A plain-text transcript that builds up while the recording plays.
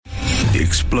The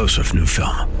explosive new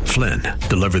film, Flynn,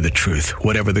 deliver the truth,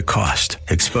 whatever the cost,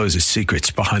 exposes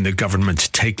secrets behind the government's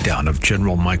takedown of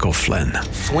General Michael Flynn.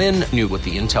 Flynn knew what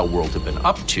the intel world had been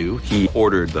up to. He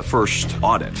ordered the first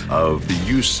audit of the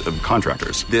use of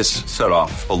contractors. This set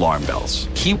off alarm bells.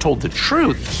 He told the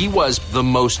truth. He was the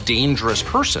most dangerous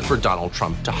person for Donald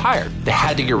Trump to hire. They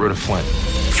had to get rid of Flynn.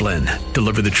 Flynn,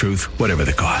 deliver the truth, whatever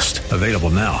the cost. Available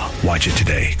now. Watch it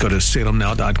today. Go to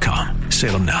salemnow.com.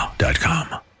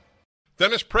 salemnow.com.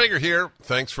 Dennis Prager here.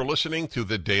 Thanks for listening to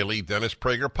the Daily Dennis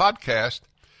Prager Podcast.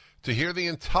 To hear the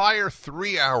entire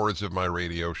 3 hours of my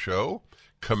radio show,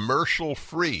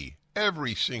 commercial-free,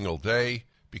 every single day,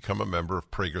 become a member of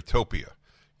Pragertopia.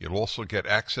 You'll also get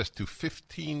access to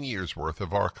 15 years' worth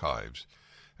of archives,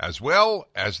 as well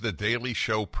as the daily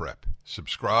show prep.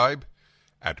 Subscribe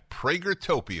at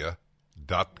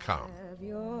Pragertopia.com. Have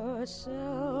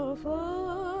yourself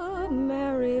a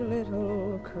merry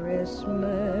little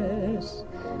Christmas.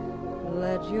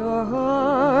 Let your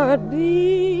heart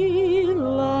be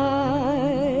light.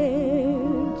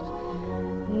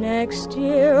 Next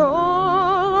year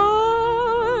all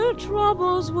our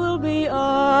troubles will be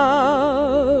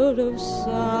out of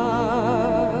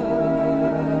sight.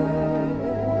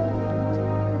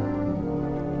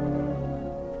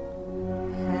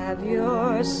 Have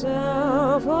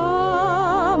yourself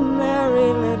a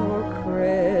merry little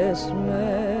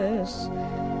Christmas.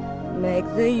 Make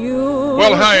the Yuletide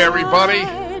Well, hi, everybody.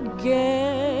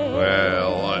 gay.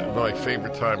 Well, my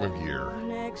favorite time of year.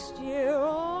 Next year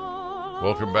all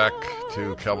Welcome back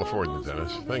to California,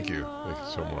 Dennis. Thank you. Thank you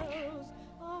so much.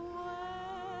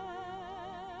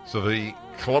 So the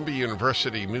Columbia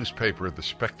University newspaper, The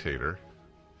Spectator,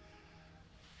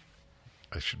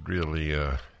 I should really,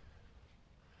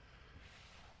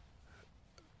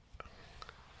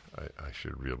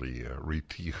 read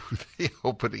to you the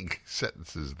opening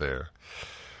sentences there.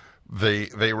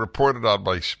 They reported on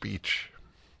my speech,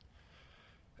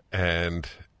 and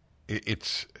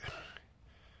it's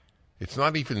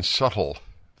not even subtle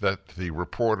that the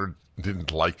reporter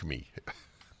didn't like me.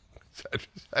 Is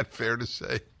that fair to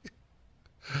say?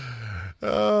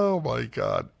 Oh, my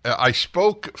God. I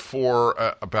spoke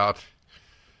for about,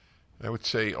 I would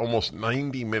say, almost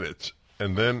 90 minutes,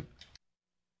 and then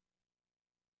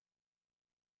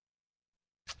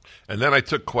I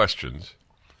took questions,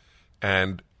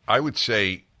 and I would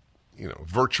say,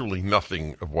 virtually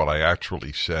nothing of what I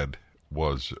actually said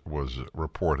was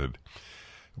reported.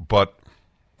 But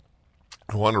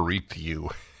I want to read to you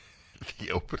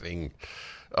the opening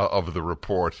of the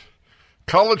report.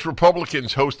 College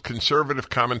Republicans host conservative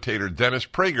commentator Dennis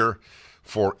Prager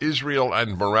for Israel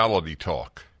and morality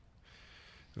talk.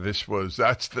 That's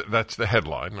the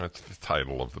headline. That's the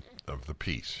title of the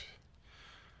piece.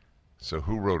 So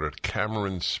who wrote it?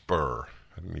 Cameron Spur.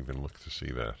 I didn't even look to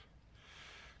see that.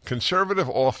 Conservative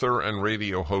author and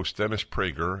radio host Dennis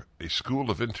Prager, a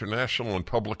School of International and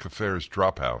Public Affairs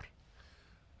dropout.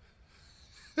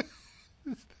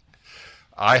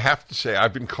 I have to say,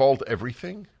 I've been called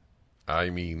everything. I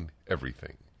mean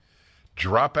everything.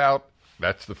 Dropout,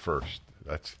 that's the first.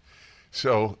 It's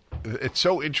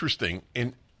so interesting.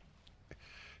 In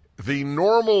the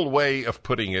normal way of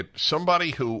putting it,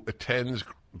 somebody who attends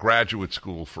graduate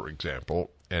school, for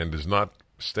example, and does not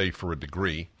stay for a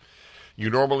degree, you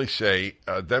normally say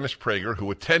Dennis Prager, who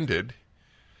attended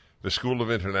the School of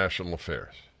International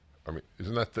Affairs. I mean,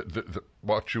 isn't that the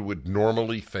what you would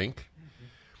normally think?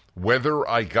 Mm-hmm. Whether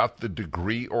I got the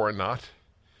degree or not,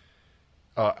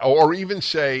 or even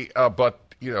say,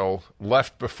 but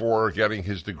left before getting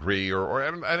his degree, or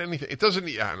anything. It doesn't.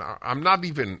 I'm not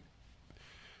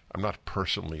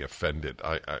personally offended.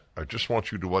 I just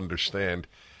want you to understand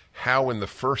how in the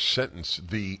first sentence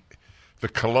the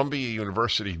Columbia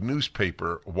University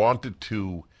newspaper wanted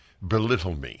to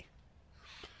belittle me.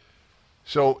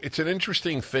 So it's an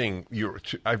interesting thing. Did you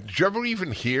ever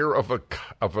even hear of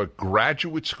a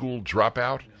graduate school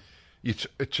dropout? Yeah.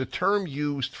 It's a term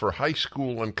used for high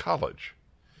school and college,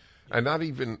 and not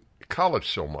even college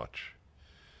so much.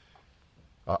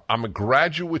 I'm a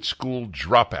graduate school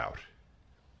dropout.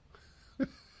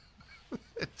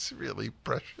 It's really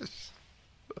precious.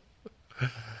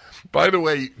 By the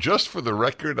way, just for the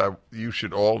record, you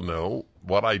should all know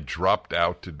what I dropped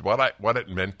out to, what it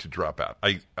meant to drop out.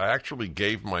 I actually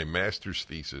gave my master's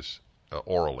thesis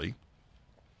orally,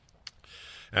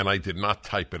 and I did not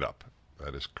type it up.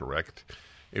 That is correct.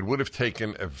 It would have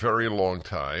taken a very long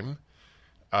time.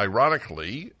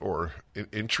 Ironically, or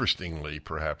interestingly,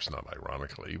 perhaps not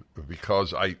ironically,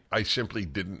 because I simply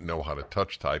didn't know how to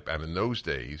touch type, and in those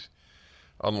days,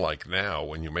 unlike now,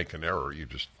 when you make an error, you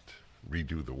just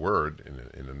redo the word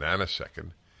in a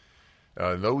nanosecond.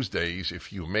 In those days,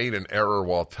 if you made an error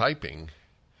while typing,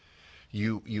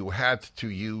 you had to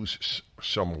use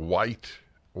some white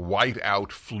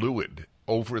out fluid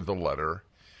over the letter,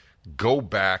 go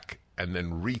back, and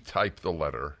then retype the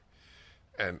letter.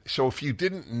 And so if you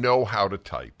didn't know how to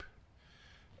type,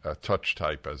 touch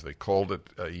type as they called it,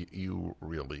 you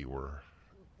really were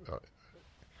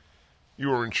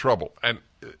in trouble. And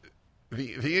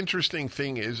the interesting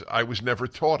thing is I was never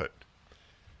taught it.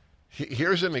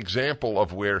 Here's an example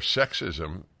of where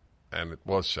sexism, and it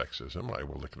was sexism, I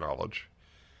will acknowledge,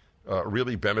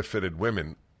 really benefited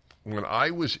women. When I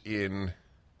was in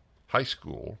high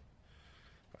school,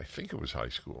 I think it was high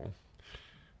school,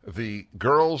 the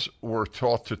girls were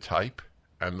taught to type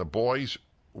and the boys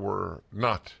were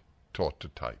not taught to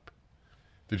type.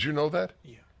 Did you know that?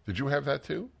 Yeah. Did you have that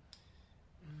too?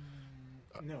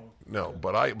 No. No,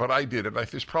 but I did it.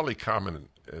 It's probably common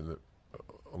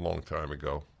a long time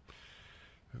ago.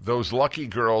 Those lucky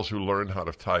girls who learned how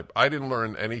to type. I didn't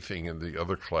learn anything in the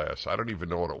other class. I don't even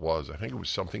know what it was. I think it was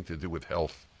something to do with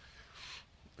health.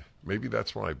 Maybe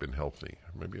that's why I've been healthy.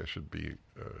 Maybe I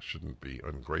shouldn't be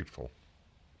ungrateful.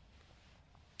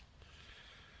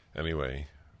 Anyway,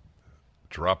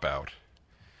 Dropout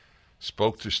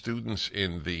spoke to students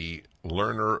in the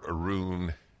Lerner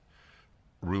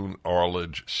Roon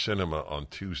Arledge Cinema on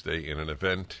Tuesday in an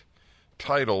event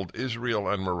titled Israel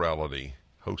and Morality,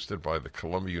 hosted by the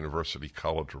Columbia University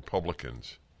College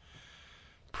Republicans.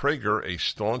 Prager, a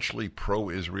staunchly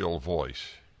pro-Israel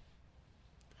voice.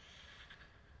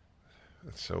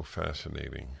 That's so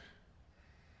fascinating.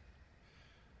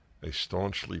 A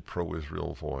staunchly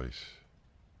pro-Israel voice.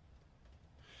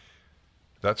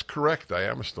 That's correct. I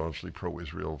am a staunchly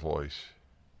pro-Israel voice.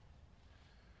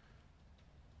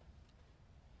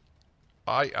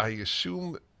 I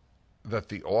assume that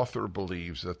the author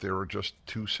believes that there are just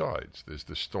two sides. There's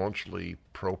the staunchly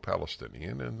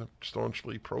pro-Palestinian and the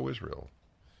staunchly pro-Israel.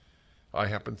 I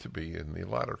happen to be in the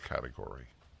latter category.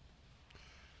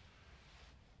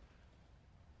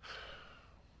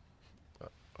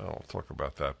 I'll talk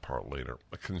about that part later.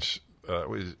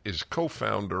 Is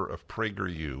co-founder of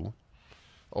PragerU.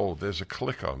 Oh, there's a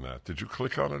click on that. Did you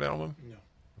click on it, Alan? No.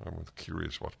 I'm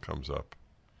curious what comes up.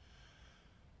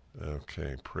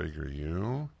 Okay,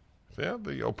 PragerU. Yeah,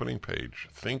 the opening page.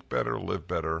 Think better, live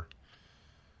better.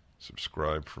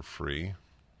 Subscribe for free.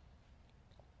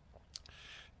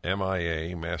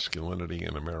 MIA, Masculinity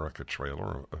in America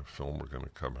trailer, a film we're going to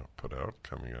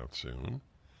coming out soon.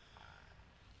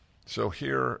 So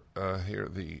here,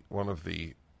 one of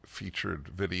the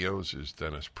featured videos is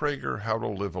Dennis Prager, How to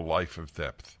Live a Life of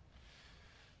Depth.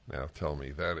 Now tell me,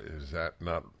 is that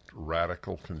not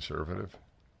radical conservative?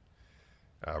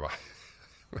 Oh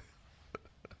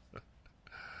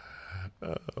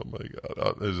my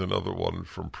God. There's another one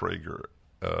from Prager.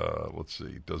 Let's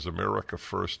see. Does America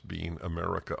First mean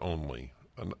America only?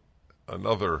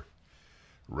 Another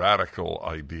radical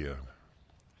idea.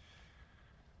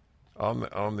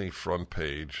 On the front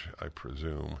page, I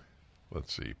presume,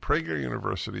 let's see. Prager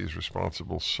University is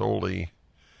responsible solely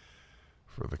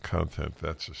for the content.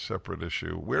 That's a separate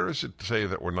issue. Where does it say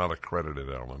that we're not accredited,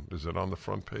 Alan? Is it on the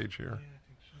front page here? Yeah, I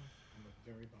think so. On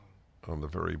the very bottom. On the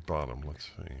very bottom, let's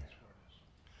see.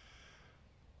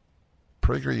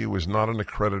 PragerU is not an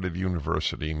accredited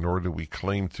university, nor do we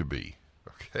claim to be.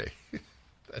 Okay.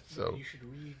 That's so. You should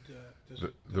read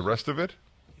the rest of it?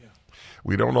 Yeah.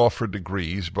 We don't offer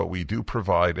degrees, but we do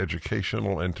provide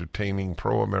educational, entertaining,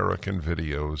 pro-American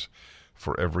videos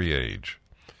for every age.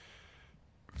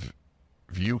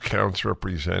 View counts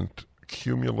represent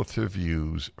cumulative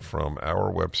views from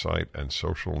our website and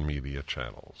social media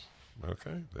channels.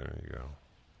 Okay, there you go.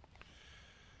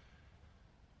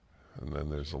 And then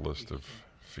there's a list of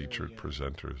featured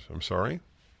presenters. I'm sorry?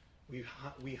 We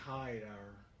hide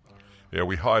our Yeah,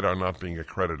 we hide our not being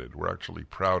accredited. We're actually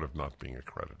proud of not being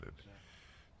accredited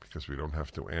because we don't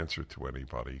have to answer to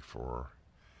anybody for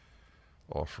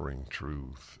offering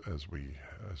truth as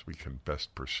we can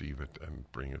best perceive it and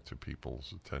bring it to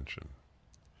people's attention.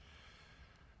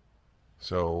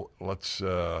 So let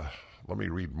me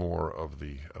read more of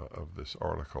this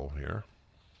article here.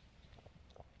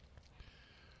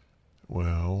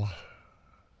 Well,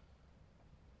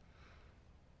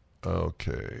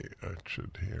 okay,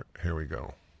 here we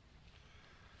go.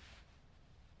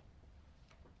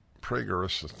 Prager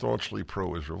is a staunchly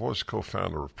pro-Israel voice,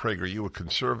 co-founder of PragerU, a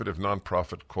conservative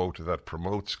nonprofit, quote, that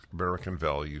promotes American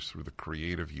values through the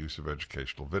creative use of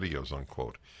educational videos,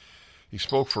 unquote. He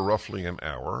spoke for roughly an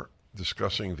hour,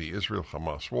 discussing the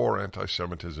Israel-Hamas war,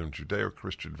 anti-Semitism,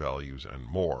 Judeo-Christian values, and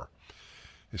more.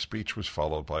 His speech was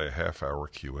followed by a half-hour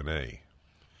Q&A.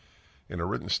 In a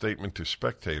written statement to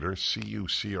Spectator,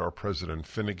 CUCR President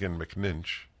Finnegan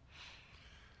McNinch,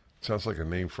 sounds like a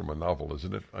name from a novel,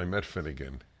 isn't it? I met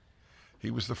Finnegan.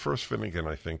 He was the first Finnegan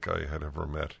I think I had ever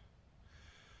met.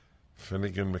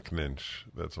 Finnegan McNinch,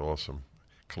 that's awesome.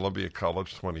 Columbia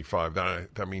College, 25.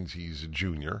 That means he's a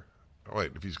junior. Oh,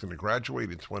 wait, if he's going to graduate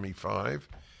in 25,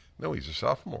 no, he's a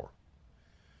sophomore.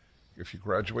 If you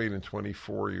graduate in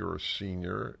 24, you're a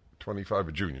senior. 25,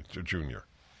 a junior.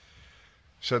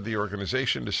 Said the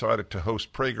organization decided to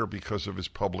host Prager because of his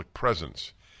public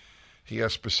presence. He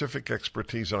has specific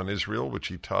expertise on Israel, which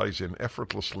he ties in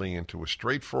effortlessly into a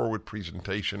straightforward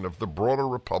presentation of the broader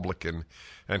Republican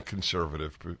and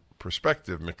conservative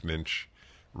perspective, McNinch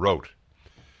wrote.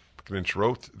 McNinch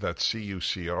wrote that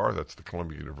CUCR, that's the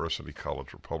Columbia University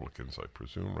College Republicans, I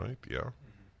presume, right? Yeah?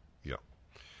 Yeah.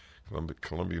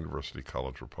 Columbia University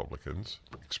College Republicans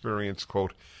experienced,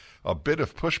 quote, a bit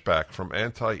of pushback from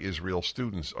anti-Israel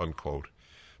students, unquote,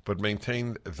 but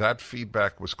maintained that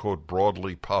feedback was, quote,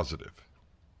 broadly positive.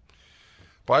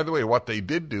 By the way, what they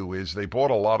did do is they bought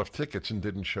a lot of tickets and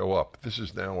didn't show up. This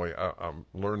is now, I'm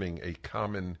learning, a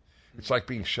common, it's like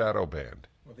being shadow banned.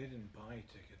 Well, they didn't buy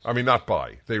tickets. I mean, not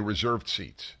buy. They reserved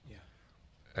seats. Yeah.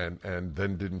 And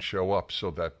then didn't show up so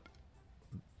that,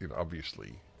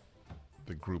 obviously,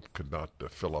 the group could not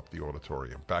fill up the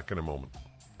auditorium. Back in a moment.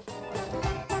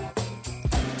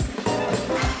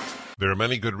 There are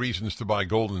many good reasons to buy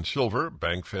gold and silver.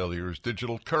 Bank failures,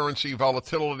 digital currency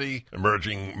volatility,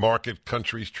 emerging market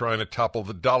countries trying to topple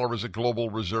the dollar as a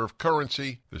global reserve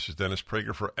currency. This is Dennis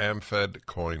Prager for AmFed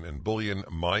Coin and Bullion,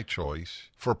 my choice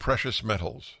for precious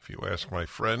metals. If you ask my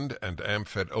friend and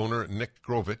AmFed owner Nick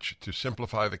Grovich to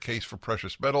simplify the case for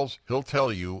precious metals, he'll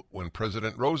tell you when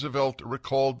President Roosevelt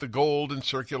recalled the gold in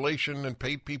circulation and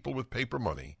paid people with paper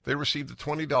money, they received a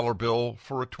 $20 bill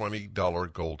for a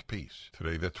 $20 gold piece.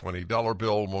 Today, that $20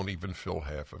 bill won't even fill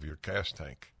half of your gas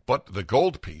tank. But the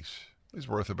gold piece is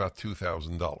worth about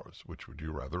 $2,000. Which would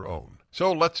you rather own?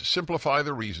 So let's simplify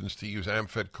the reasons to use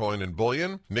AmFed Coin and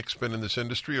Bullion. Nick's been in this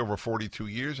industry over 42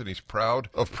 years, and he's proud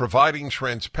of providing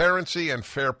transparency and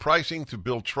fair pricing to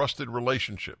build trusted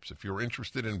relationships. If you're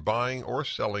interested in buying or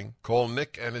selling, call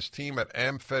Nick and his team at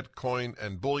AmFed Coin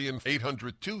and Bullion,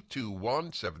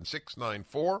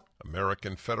 800-221-7694,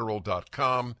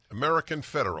 AmericanFederal.com,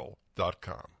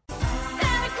 AmericanFederal.com.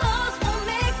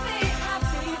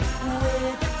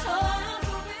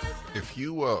 If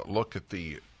you look at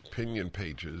the opinion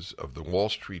pages of the Wall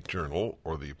Street Journal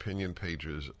or the opinion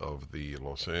pages of the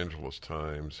Los Angeles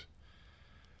Times,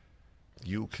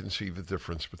 you can see the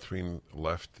difference between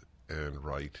left and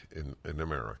right in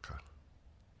America.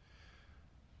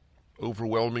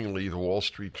 Overwhelmingly, the Wall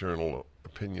Street Journal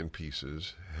opinion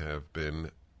pieces have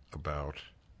been about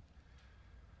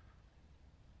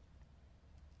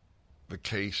the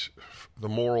case, the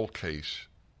moral case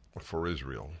for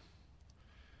Israel.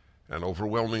 And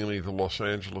overwhelmingly, the Los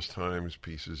Angeles Times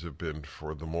pieces have been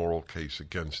for the moral case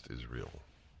against Israel.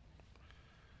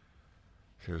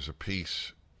 Here's a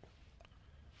piece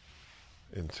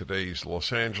in today's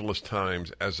Los Angeles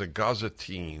Times. As a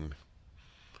Gazetine,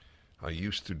 I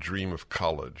used to dream of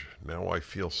college. Now I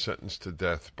feel sentenced to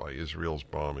death by Israel's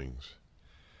bombings.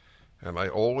 And I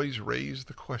always raise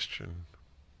the question,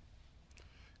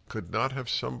 could not have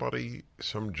somebody,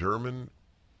 some German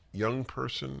young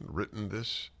person, written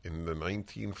this in the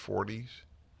 1940s?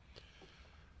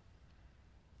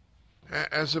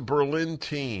 As a Berlin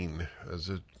teen, as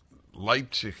a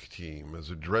Leipzig teen, as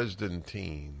a Dresden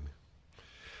teen,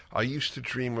 I used to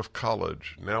dream of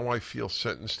college. Now I feel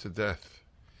sentenced to death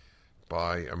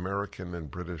by American and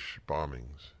British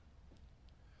bombings.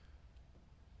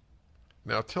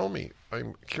 Now tell me,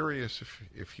 I'm curious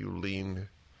if you lean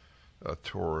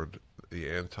toward the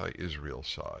anti-Israel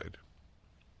side.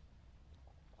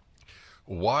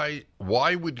 Why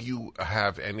would you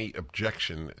have any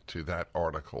objection to that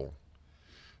article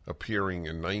appearing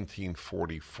in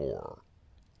 1944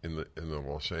 in the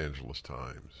Los Angeles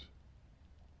Times?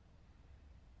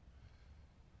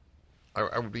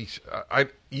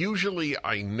 Usually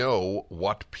I know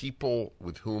what people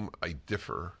with whom I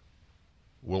differ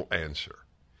will answer.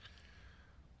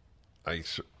 I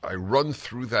run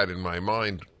through that in my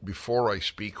mind before I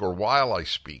speak or while I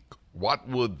speak. What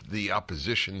would the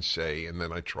opposition say? And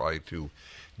then I try to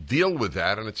deal with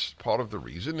that, and it's part of the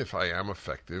reason, if I am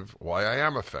effective, why I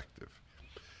am effective.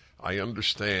 I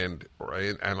understand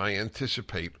and I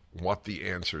anticipate what the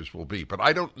answers will be, but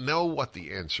I don't know what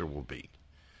the answer will be.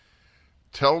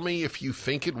 Tell me if you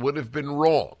think it would have been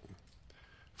wrong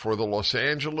for the Los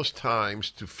Angeles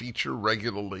Times to feature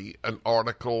regularly an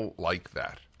article like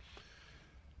that.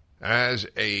 As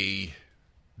a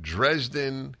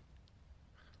Dresden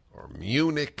or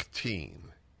Munich teen.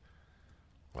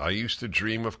 I used to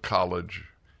dream of college,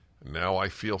 and now I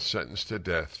feel sentenced to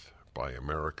death by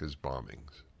America's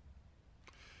bombings.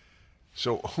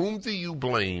 So whom do you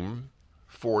blame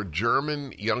for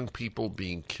German young people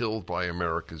being killed by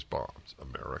America's bombs?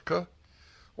 America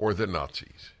or the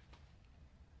Nazis?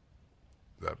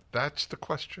 That's the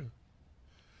question.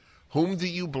 Whom do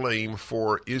you blame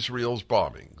for Israel's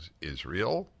bombings?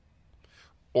 Israel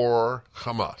or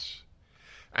Hamas?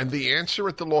 And the answer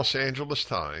at the Los Angeles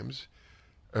Times,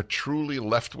 a truly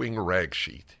left-wing rag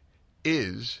sheet,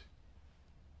 is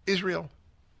Israel.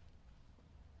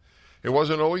 It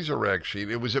wasn't always a rag sheet.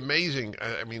 It was amazing.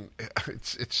 I mean,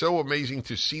 it's so amazing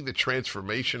to see the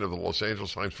transformation of the Los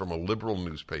Angeles Times from a liberal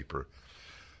newspaper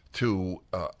to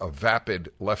a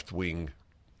vapid left-wing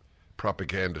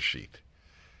propaganda sheet.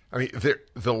 I mean,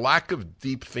 the lack of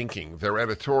deep thinking, their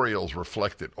editorials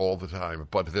reflect it all the time,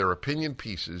 but their opinion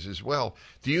pieces as well.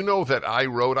 Do you know that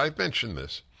I've mentioned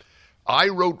this, I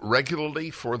wrote regularly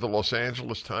for the Los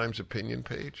Angeles Times opinion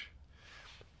page,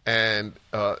 and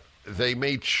they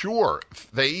made sure,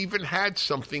 they even had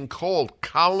something called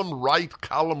column right,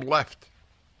 column left.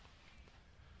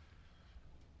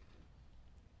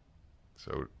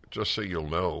 So just so you'll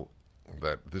know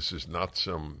that this is not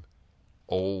some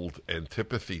old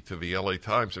antipathy to the LA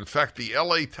Times. In fact, the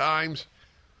LA Times,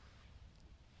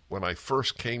 when I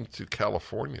first came to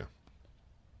California,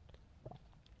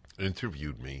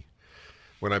 interviewed me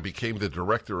when I became the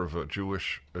director of a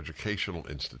Jewish Educational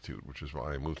Institute, which is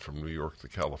why I moved from New York to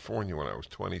California when I was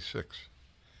 26.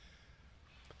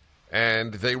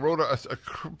 And they wrote a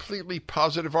completely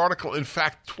positive article. In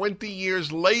fact, 20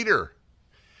 years later,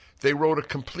 they wrote a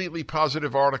completely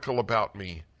positive article about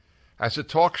me as a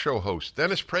talk show host.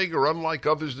 Dennis Prager, unlike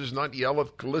others, does not yell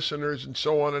at listeners and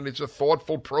so on, and it's a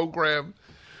thoughtful program.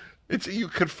 You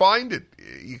could find it.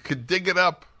 You could dig it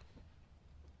up.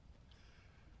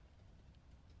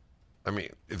 I mean,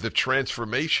 the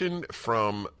transformation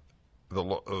from the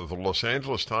Los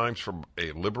Angeles Times from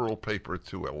a liberal paper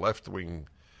to a left-wing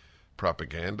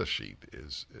propaganda sheet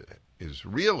is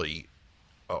really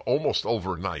almost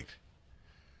overnight.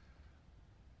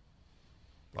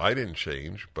 I didn't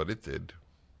change, but it did.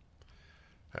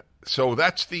 So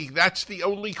that's the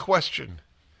only question.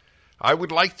 I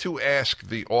would like to ask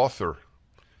the author,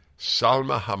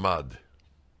 Salma Hamad.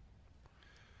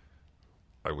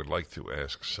 I would like to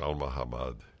ask Salma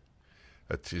Hamad.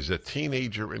 It is a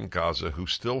teenager in Gaza who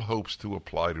still hopes to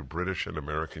apply to British and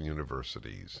American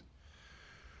universities.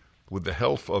 With the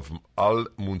help of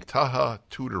Al-Muntaha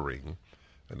Tutoring,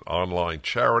 an online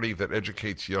charity that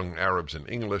educates young Arabs in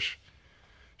English,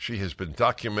 she has been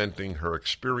documenting her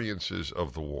experiences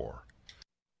of the war.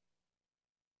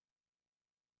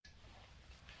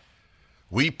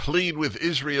 We plead with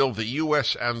Israel, the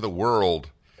U.S., and the world.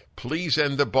 Please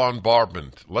end the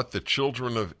bombardment. Let the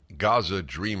children of Gaza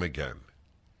dream again.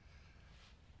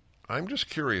 I'm just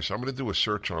curious. I'm going to do a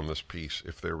search on this piece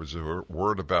if there was a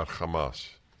word about Hamas.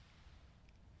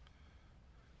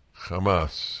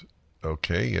 Hamas.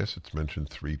 Okay, yes, it's mentioned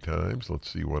 3 times. Let's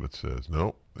see what it says.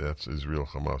 No, that's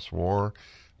Israel-Hamas war.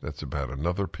 That's about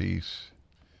another piece.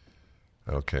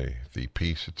 Okay, the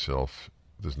piece itself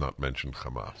does not mention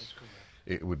Hamas.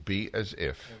 It would be as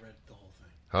if... I read the whole thing.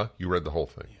 Huh? You read the whole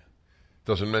thing? Yeah.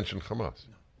 Doesn't mention Hamas.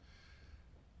 No.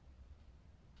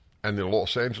 And the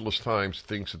Los Angeles Times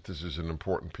thinks that this is an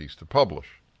important piece to publish.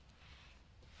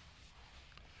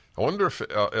 I wonder if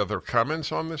are there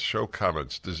comments on this? Show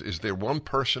comments. Is there one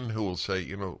person who will say,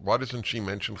 why doesn't she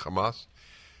mention Hamas?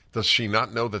 Does she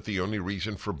not know that the only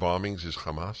reason for bombings is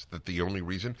Hamas? That the only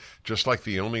reason, just like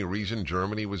the only reason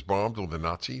Germany was bombed were the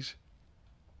Nazis?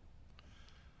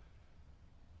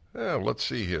 Yeah, let's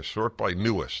see here. Sort by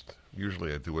newest.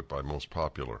 Usually I do it by most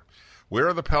popular. Where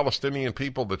are the Palestinian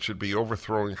people that should be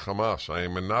overthrowing Hamas? I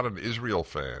am not an Israel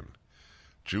fan.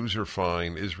 Jews are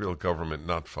fine. Israel government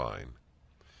not fine.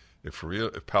 If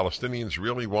Palestinians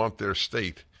really want their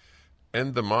state,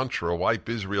 end the mantra, wipe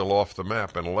Israel off the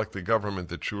map, and elect a government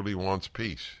that truly wants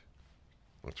peace.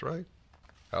 That's right.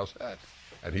 How's that?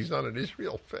 And he's not an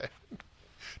Israel fan.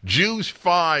 Jews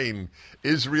fine.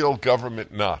 Israel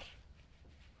government not.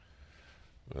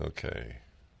 Okay.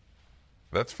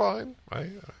 That's fine. I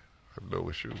have no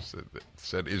issues. It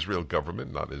said Israel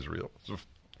government, not Israel. It's a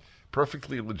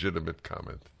perfectly legitimate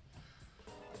comment.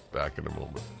 Back in a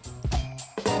moment.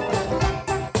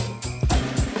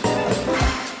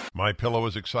 MyPillow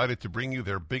is excited to bring you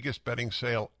their biggest bedding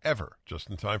sale ever, just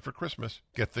in time for Christmas.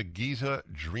 Get the Giza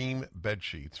Dream bed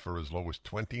sheets for as low as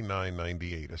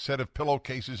 $29.98. A set of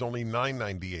pillowcases only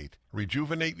 $9.98.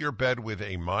 Rejuvenate your bed with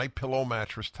a MyPillow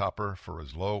mattress topper for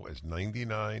as low as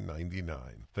 $99.99.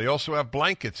 They also have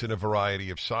blankets in a variety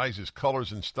of sizes,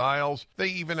 colors, and styles. They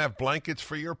even have blankets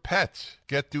for your pets.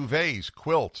 Get duvets,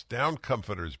 quilts, down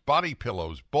comforters, body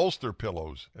pillows, bolster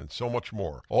pillows, and so much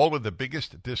more. All with the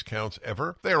biggest discounts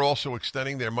ever. They are also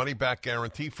extending their money-back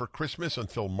guarantee for Christmas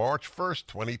until March 1st,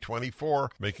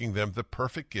 2024, making them the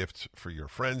perfect gifts for your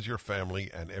friends, your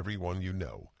family, and everyone you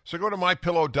know. So go to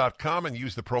MyPillow.com and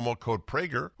use the promo code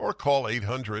Prager or call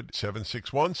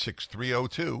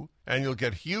 800-761-6302 and you'll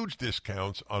get huge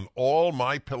discounts on all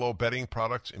MyPillow bedding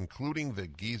products, including the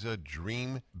Giza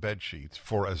Dream bed sheets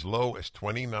for as low as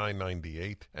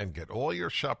 $29.98, and get all your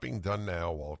shopping done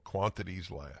now while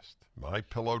quantities last.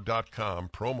 MyPillow.com,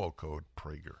 promo code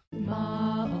Prager.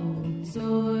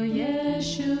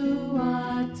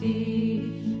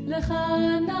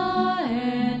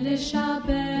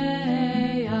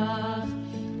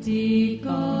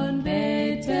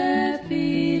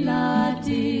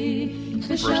 It's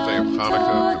the first day of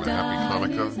Hanukkah, and a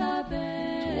happy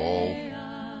Hanukkah to all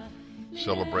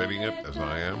celebrating it as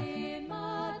I am.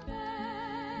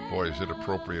 Boy, is it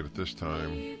appropriate at this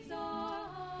time.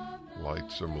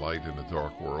 Light some light in a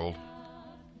dark world.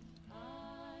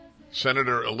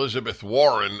 Senator Elizabeth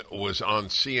Warren was on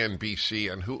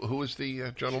CNBC, and who is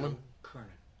the gentleman?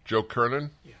 Joe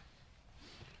Kernan? Yeah.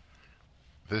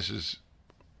 This is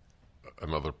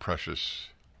another precious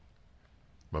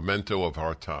memento of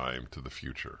our time to the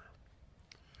future.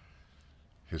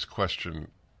 His question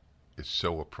is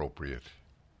so appropriate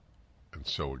and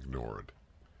so ignored.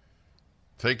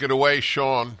 Take it away,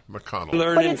 Sean McConnell.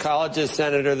 Learned in colleges,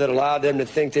 Senator, that allowed them to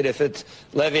think that if it's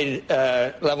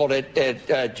leveled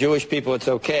at Jewish people, it's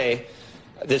okay.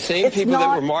 The same people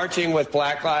that were marching with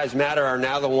Black Lives Matter are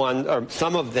now the ones, or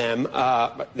some of them,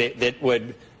 that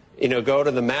would, go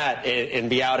to the mat and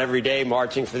be out every day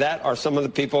marching for that, are some of the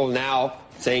people now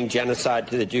saying genocide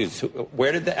to the Jews.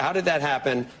 How did that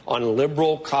happen on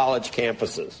liberal college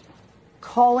campuses?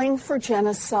 Calling for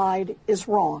genocide is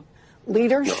wrong.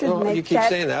 Leaders should make that. You keep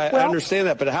saying that. I understand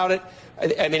that, but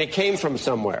it came from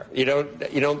somewhere. You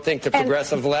don't think the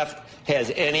progressive left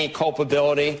has any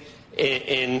culpability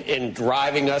in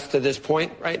driving us to this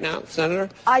point right now, Senator?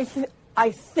 I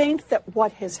think that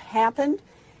what has happened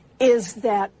is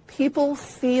that people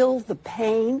feel the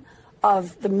pain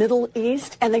of the Middle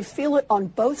East, and they feel it on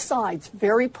both sides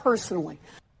very personally.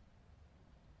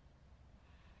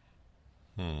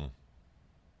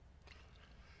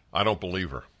 I don't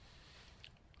believe her.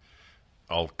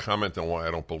 I'll comment on why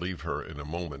I don't believe her in a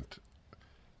moment.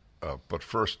 But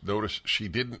first, notice she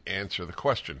didn't answer the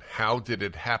question. How did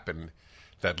it happen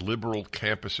that liberal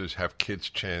campuses have kids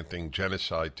chanting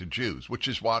genocide to Jews, which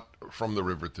is what From the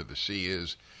River to the Sea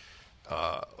is.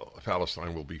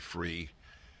 Palestine will be free.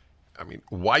 I mean,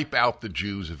 wipe out the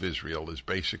Jews of Israel is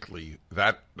basically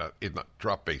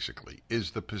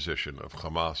is the position of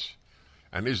Hamas,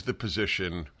 and is the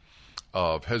position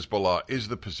of Hezbollah, is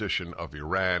the position of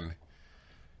Iran.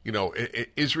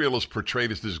 Israel is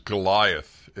portrayed as this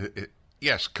Goliath.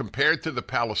 Yes, compared to the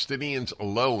Palestinians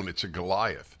alone, it's a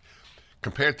Goliath.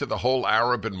 Compared to the whole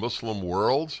Arab and Muslim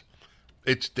worlds,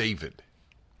 it's David.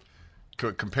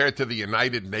 Compared to the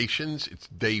United Nations, it's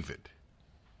David.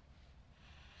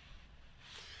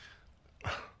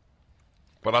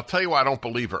 But I'll tell you why I don't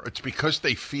believe her. It's because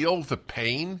they feel the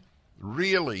pain.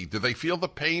 Really? Do they feel the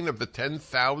pain of the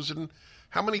 10,000?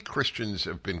 How many Christians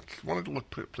have been...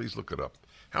 Please look it up.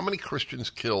 How many Christians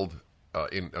killed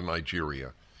in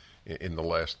Nigeria in the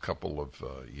last couple of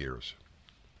years?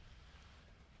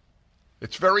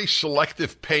 It's very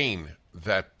selective pain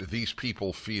that these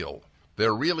people feel.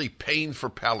 They're really pain for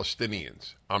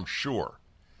Palestinians, I'm sure.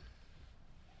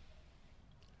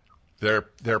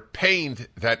 They're pained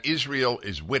that Israel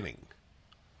is winning.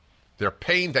 They're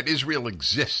pained that Israel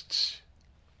exists.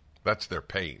 That's their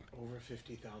pain. Over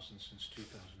 50,000 since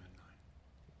 2009.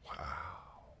 Wow.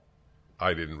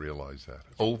 I didn't realize that.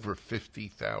 Over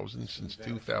 50,000 since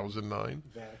 2009?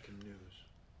 Vatican News.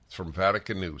 It's from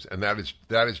Vatican News. And that is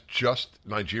just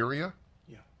Nigeria?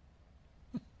 Yeah.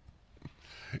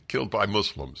 Killed by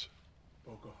Muslims.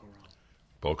 Boko Haram.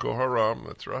 Boko Haram,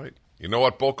 that's right. You know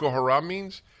what Boko Haram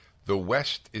means? The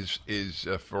West is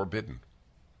forbidden.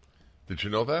 Did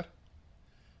you know that?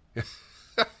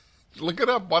 Look it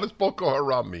up. What does Boko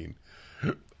Haram mean?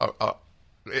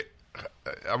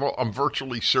 I'm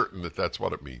virtually certain that that's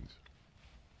what it means.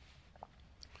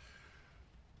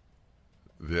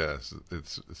 Yes,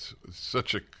 it's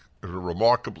such a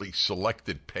remarkably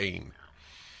selected pain.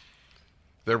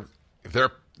 The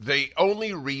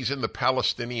only reason the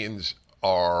Palestinians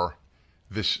are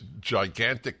this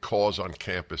gigantic cause on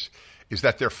campus is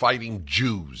that they're fighting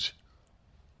Jews.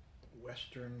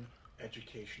 Western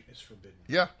education is forbidden.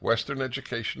 Yeah, Western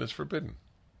education is forbidden.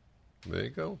 There you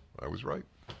go. I was right.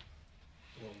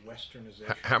 Well,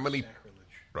 Westernization How many? is sacrilege.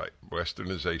 Right.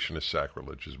 Westernization is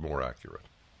sacrilege is more accurate.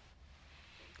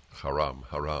 Haram,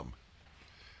 haram.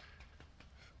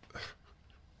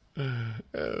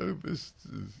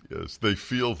 Yes, they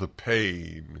feel the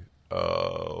pain.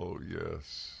 Oh,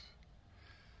 yes.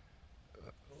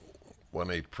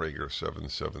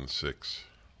 1-8-Prager-776.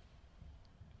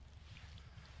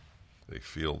 They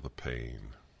feel the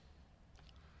pain.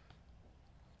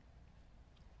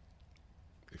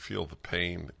 They feel the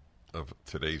pain of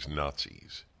today's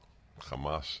Nazis,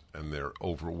 Hamas, and their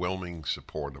overwhelming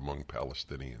support among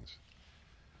Palestinians.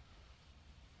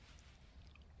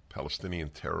 Palestinian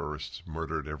terrorists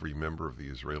murdered every member of the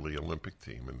Israeli Olympic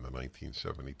team in the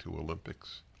 1972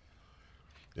 Olympics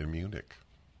in Munich.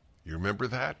 You remember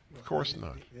that? Of course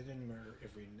not. They didn't murder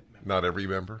every member. Not every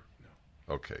member? No.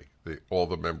 Okay. All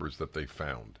the members that they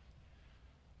found.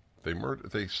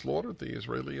 They slaughtered the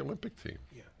Israeli Olympic team.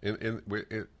 Yeah. In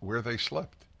where they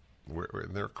slept,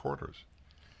 in their quarters.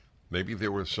 Maybe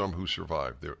there were some who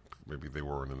survived. Maybe they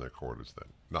weren't in their quarters then.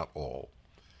 Not all.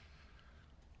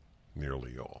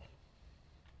 Nearly all.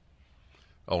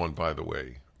 Oh, and by the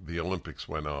way, the Olympics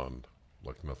went on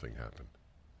like nothing happened.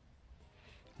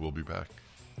 We'll be back.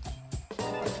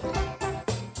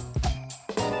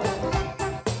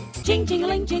 Jing,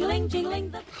 jingling, jingling,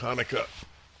 jingling. Hanukkah.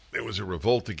 There was a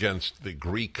revolt against the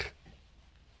Greek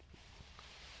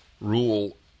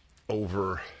rule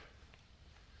over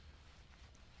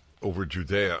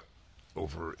Judea,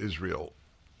 over Israel.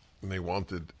 And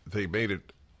they made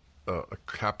it a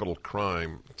capital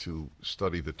crime to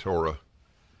study the Torah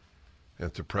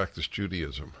and to practice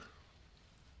Judaism.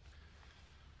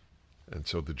 And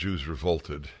so the Jews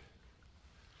revolted,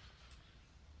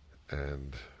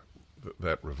 and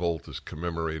that revolt is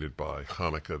commemorated by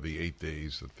Hanukkah, the 8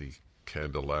 days that the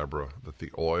candelabra, that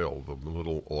the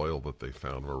little oil that they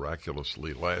found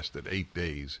miraculously lasted 8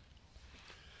 days.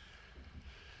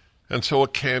 And so a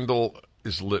candle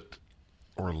is lit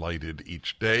or lighted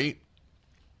each day.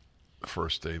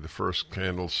 First day, the first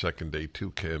candle, second day,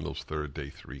 2 candles, third day,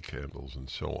 3 candles, and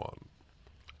so on.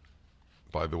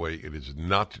 By the way, it is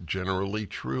not generally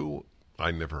true.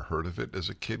 I never heard of it as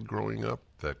a kid growing up,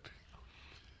 that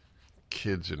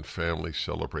kids and families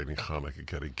celebrating Hanukkah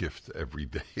get a gift every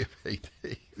day of 8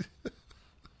 days.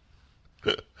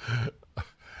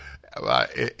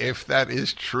 If that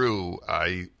is true,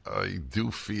 I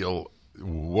do feel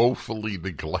woefully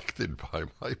neglected by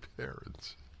my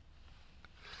parents.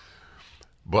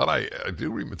 But I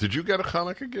do remember. Did you get a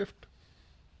Hanukkah gift?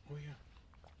 Oh, yeah.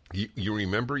 You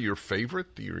remember your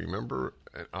favorite? Do you remember?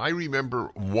 I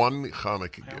remember one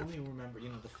Hanukkah gift. I only remember,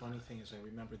 the funny thing is I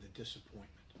remember the disappointment.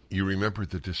 You remember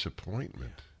the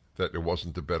disappointment that it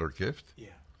wasn't the better gift?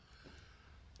 Yeah.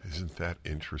 Isn't that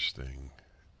interesting?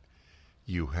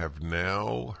 You have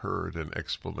now heard an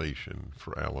explanation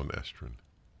for Alan Estrin.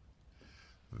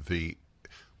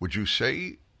 Would you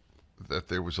say that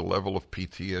there was a level of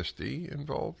PTSD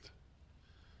involved?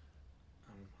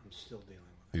 I'm still dealing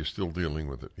with it. You're still dealing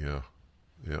with it, yeah.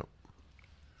 Yeah.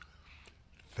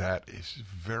 That is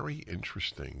very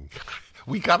interesting.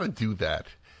 We got to do that.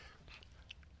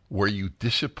 Were you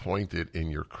disappointed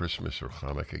in your Christmas or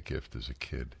Hanukkah gift as a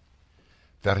kid?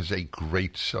 That is a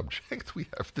great subject. We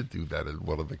have to do that in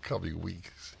one of the coming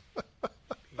weeks. The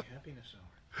happiness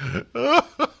hour.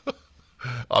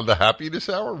 On the happiness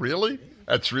hour? Really?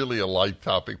 That's really a light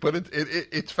topic, but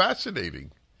it's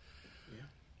fascinating. Yeah.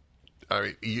 I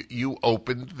mean, you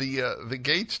opened the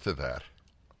gates to that.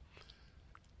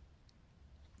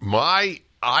 I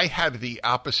had the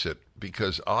opposite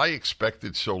because I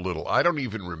expected so little. I don't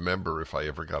even remember if I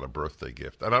ever got a birthday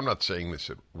gift, and I'm not saying this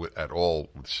at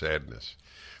all with sadness.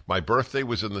 My birthday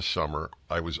was in the summer.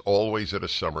 I was always at a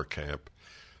summer camp.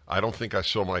 I don't think I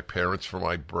saw my parents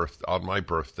on my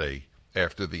birthday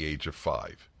after the age of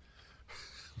 5.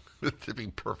 To be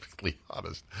perfectly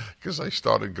honest, because I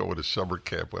started going to summer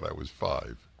camp when I was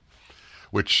 5,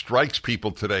 which strikes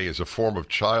people today as a form of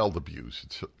child abuse.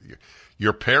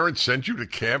 Your parents sent you to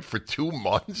camp for 2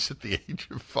 months at the age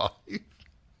of 5. It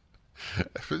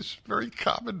was very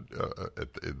common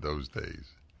in those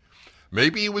days.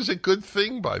 Maybe it was a good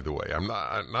thing, by the way. I'm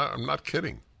not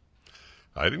kidding.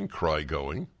 I didn't cry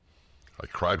going. I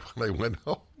cried when I went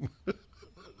home.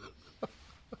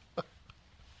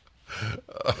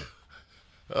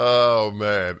 Oh,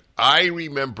 man. I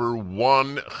remember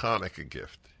one Hanukkah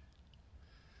gift.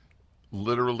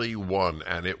 Literally one.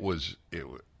 And it was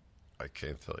I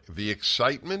can't tell you. The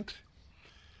excitement,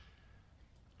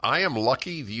 I am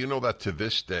lucky. Do you know that to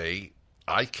this day,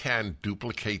 I can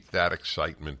duplicate that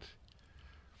excitement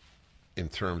in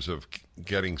terms of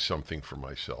getting something for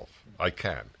myself. I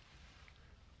can.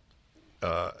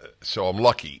 So I'm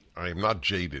lucky. I am not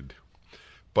jaded.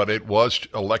 But it was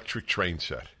electric train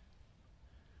set.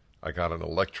 I got an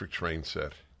electric train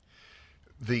set.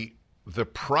 The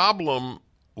problem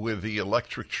with the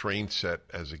electric train set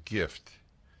as a gift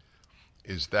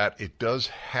is that it does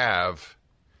have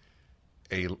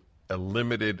a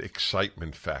limited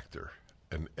excitement factor,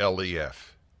 an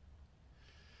LEF.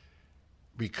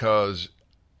 Because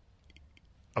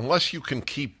unless you can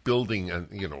keep building,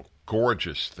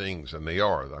 gorgeous things, and they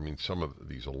are. I mean, some of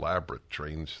these elaborate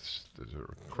trains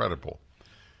are incredible.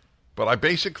 But I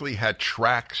basically had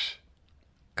tracks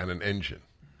and an engine.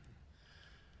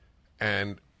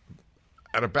 And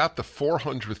at about the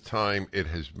 400th time it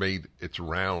has made its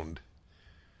round,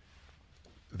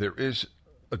 there is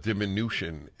a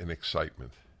diminution in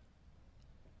excitement.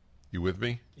 You with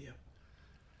me? Yeah.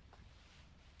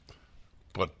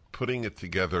 But putting it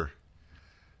together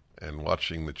and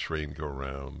watching the train go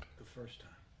around. The first time.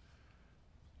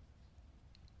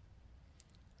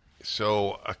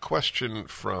 So a question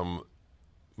from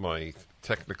my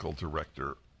technical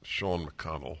director, Sean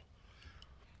McConnell.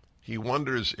 He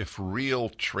wonders if real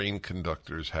train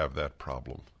conductors have that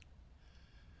problem.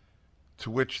 To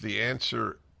which the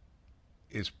answer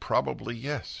is probably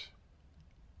yes.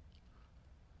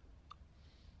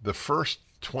 The first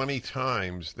 20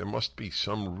 times, there must be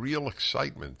some real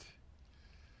excitement.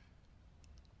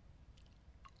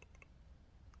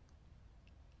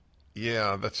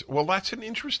 Yeah, that's an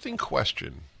interesting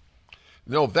question.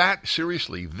 No,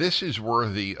 seriously, this is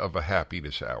worthy of a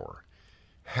happiness hour.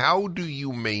 How do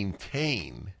you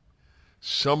maintain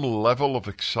some level of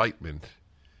excitement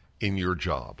in your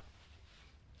job?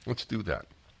 Let's do that.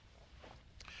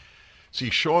 See,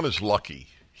 Sean is lucky.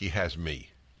 He has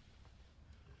me.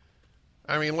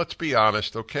 I mean, let's be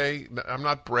honest, okay? I'm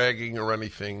not bragging or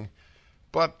anything,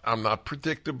 but I'm not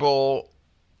predictable.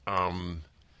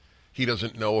 He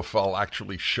doesn't know if I'll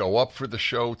actually show up for the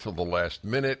show till the last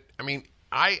minute. I mean,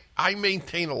 I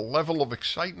maintain a level of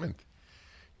excitement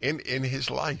in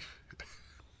his life.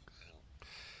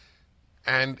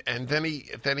 And then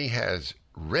he has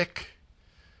Rick.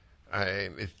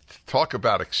 Talk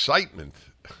about excitement.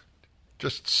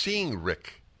 Just seeing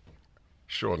Rick,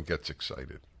 Sean gets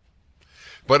excited.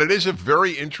 But it is a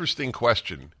very interesting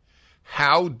question.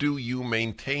 How do you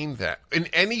maintain that in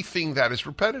anything that is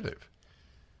repetitive?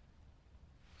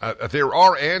 There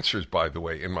are answers, by the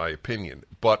way, in my opinion,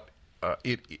 but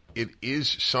it is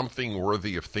something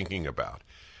worthy of thinking about.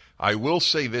 I will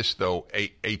say this, though.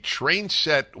 A train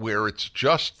set where it's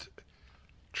just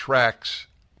tracks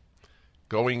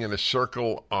going in a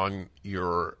circle on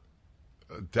your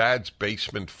dad's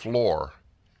basement floor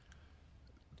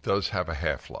does have a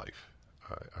half-life.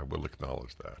 I will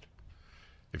acknowledge that.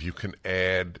 If you can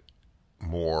add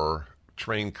more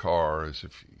train cars,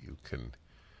 if you can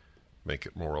make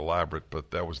it more elaborate,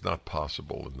 but that was not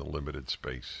possible in the limited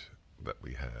space that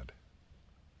we had.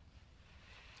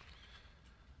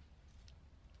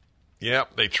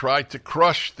 Yep, they tried to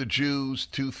crush the Jews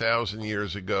 2,000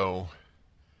 years ago.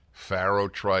 Pharaoh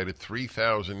tried it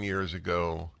 3,000 years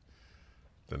ago.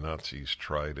 The Nazis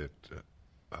tried it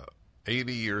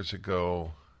 80 years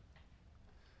ago.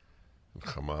 And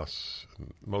Hamas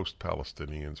and most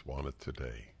Palestinians want it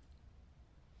today.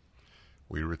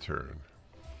 We return.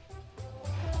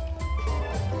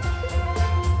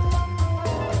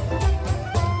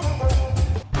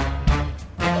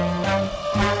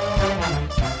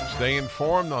 Stay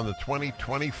informed on the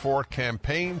 2024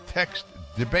 campaign. Text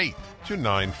DEBATE to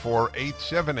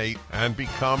 94878 and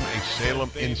become a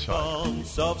Salem Insider.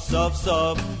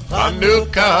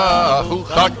 Chanukah hu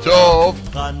Chag Tov.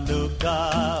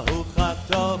 Chanukah hu Chag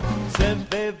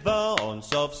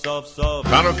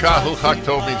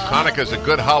Tov means Hanukkah is a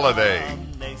good holiday.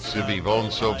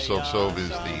 Sivivon Sov Sov Sov is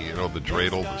the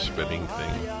dreidel, the spinning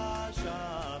thing.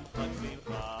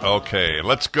 Okay,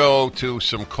 let's go to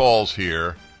some calls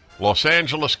here. Los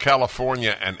Angeles,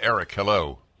 California, and Eric,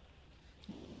 hello.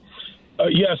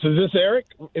 Yes, is this Eric?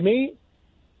 Me?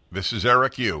 This is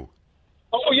Eric, you.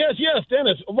 Oh, yes,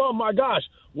 Dennis. Oh, my gosh.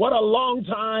 What a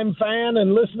long-time fan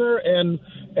and listener. And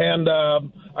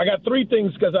I got three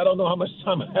things because I don't know how much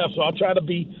time I have, so I'll try to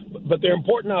but they're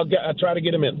important. I'll try to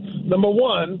get them in. Number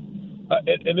one,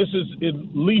 and this is in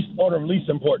order of least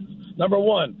importance. Number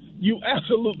one, you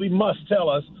absolutely must tell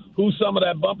us who some of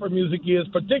that bumper music is,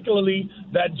 particularly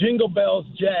that Jingle Bells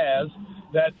Jazz.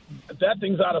 That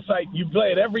thing's out of sight. You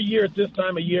play it every year at this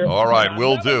time of year. All right,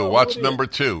 will do. What's number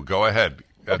two? Go ahead.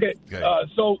 Okay.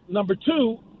 So number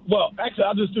two, well, actually,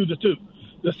 I'll just do the two.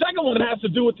 The second one has to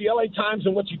do with the L.A. Times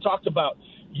and what you talked about.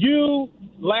 You,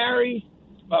 Larry,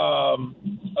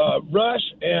 Rush,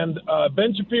 and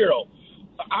Ben Shapiro.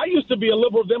 I used to be a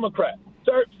liberal Democrat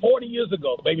 40 years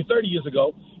ago, maybe 30 years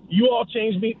ago. You all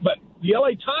changed me, but the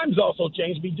L.A. Times also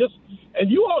changed me. And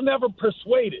you all never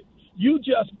persuaded. You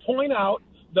just point out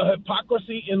the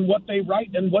hypocrisy in what they write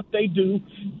and what they do,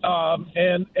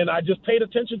 and I just paid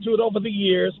attention to it over the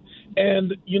years,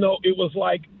 and, it was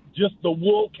like just the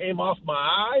wool came off my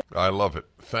eye. I love it.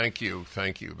 Thank you.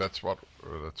 That's what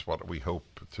we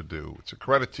hope to do. It's a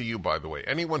credit to you, by the way.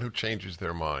 Anyone who changes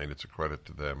their mind, it's a credit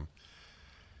to them,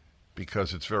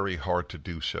 because it's very hard to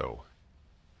do so.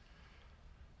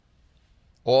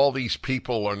 All these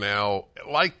people are now,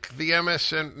 like the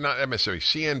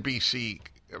CNBC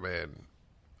man,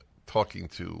 talking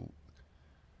to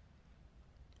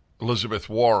Elizabeth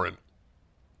Warren.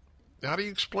 How do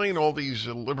you explain all these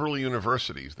liberal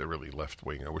universities? They're really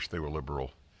left-wing. I wish they were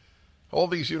liberal. All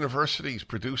these universities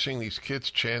producing these kids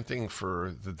chanting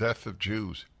for the death of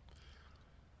Jews.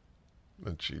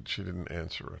 And she didn't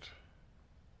answer it.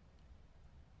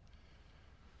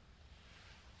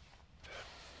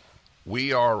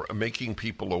 We are making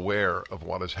people aware of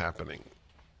what is happening.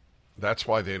 That's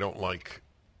why they don't like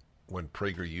when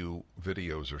PragerU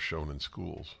videos are shown in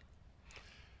schools.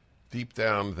 Deep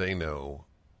down, they know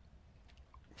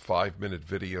 5-minute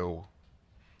video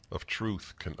of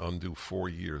truth can undo 4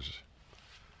 years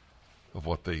of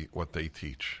what they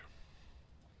teach.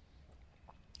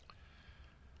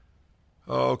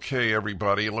 Okay,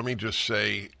 everybody, let me just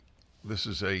say, this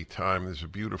is a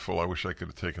beautiful, I wish I could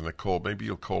have taken the call. Maybe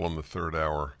you'll call on the third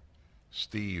hour.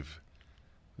 Steve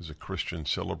is a Christian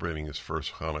celebrating his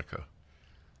first Hanukkah.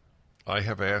 I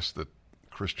have asked that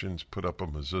Christians put up a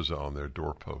mezuzah on their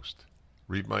doorpost.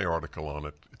 Read my article on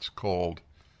it. It's called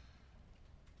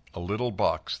A Little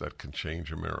Box That Can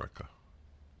Change America.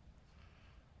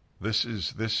 This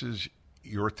is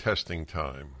your testing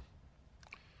time,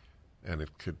 and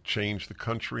it could change the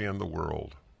country and the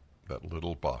world, that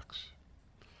little box.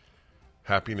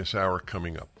 Happiness Hour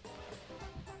coming up.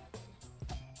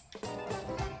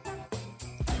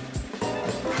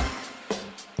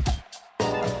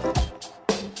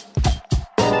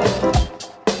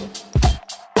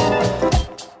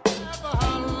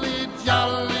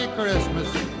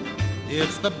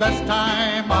 It's the best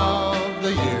time of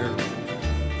the year.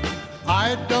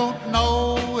 I don't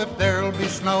know if there'll be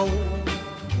snow,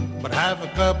 but have a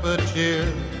cup of cheer.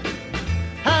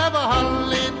 Have a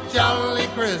holly jolly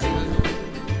Christmas,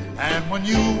 and when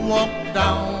you walk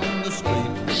down the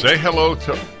street, say hello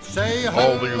to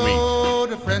all you meet.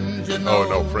 To friends you know. Oh,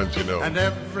 no, friends you know. And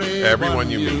everyone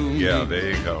you meet. Yeah,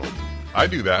 there you go. I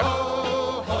do that.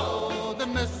 The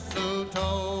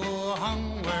mistletoe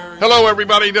hung where. Hello,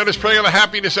 everybody. Dennis Prager, the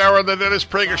Happiness Hour, the Dennis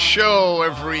Prager Show,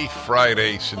 every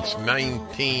Friday since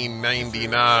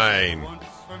 1999.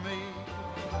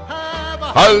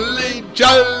 Holly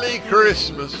jolly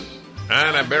Christmas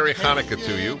and a Merry Hanukkah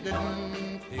to you.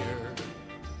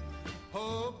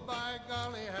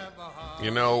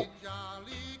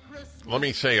 Let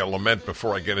me say a lament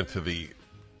before I get into the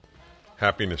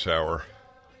Happiness Hour.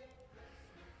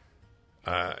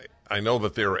 I know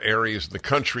that there are areas in the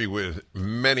country where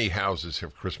many houses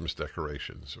have Christmas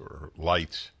decorations or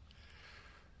lights,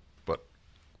 but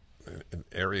in an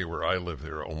area where I live,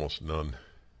 there are almost none.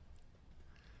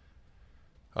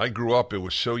 I grew up, it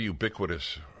was so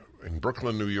ubiquitous in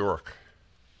Brooklyn, New York.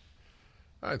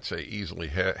 I'd say easily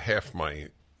half my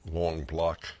long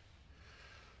block.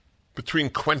 Between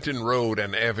Quentin Road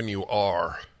and Avenue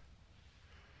R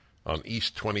on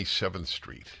East 27th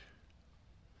Street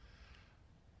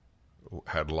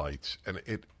had lights. And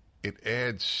it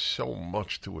adds so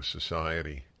much to a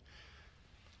society.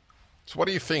 So what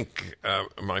do you think,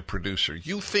 my producer?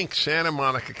 You think Santa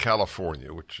Monica,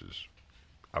 California, which is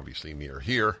obviously near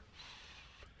here,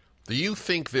 do you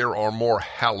think there are more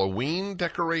Halloween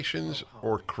decorations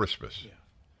or Christmas? Yeah.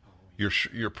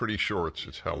 You're pretty sure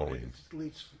it's Halloween. At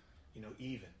least,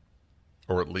 even.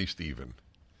 Or at least even.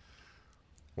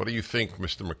 What do you think,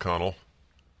 Mr. McConnell?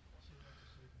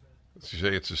 Does you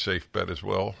say it's a safe bet as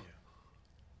well? Yeah.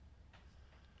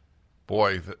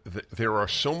 Boy, there are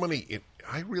so many.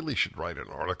 I really should write an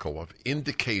article of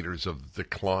indicators of the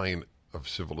decline of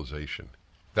civilization.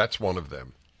 That's one of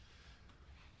them.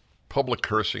 Public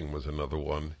cursing was another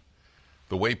one.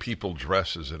 The way people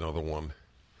dress is another one.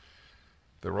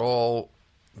 They're all,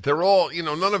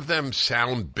 none of them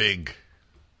sound big.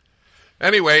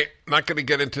 Anyway, not going to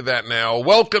get into that now.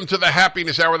 Welcome to the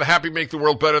Happiness Hour. The happy make the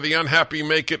world better. The unhappy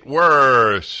make it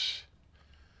worse.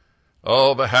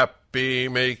 Oh, the happy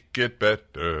make it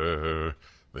better.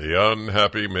 The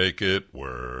unhappy make it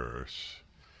worse.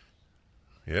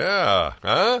 Yeah.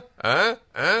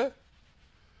 A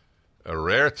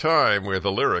rare time where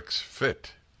the lyrics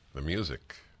fit the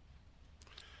music.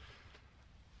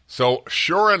 So,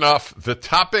 sure enough, the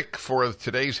topic for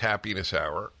today's Happiness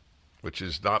Hour, which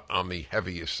is not on the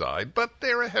heaviest side, but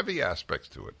there are heavy aspects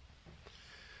to it.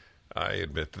 I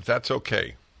admit that that's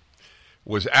okay.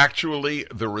 Was actually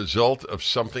the result of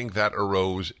something that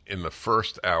arose in the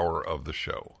first hour of the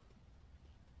show.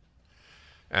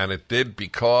 And it did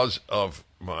because of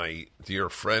my dear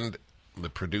friend,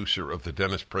 the producer of the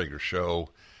Dennis Prager Show,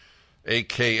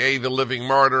 a.k.a. the Living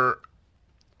Martyr,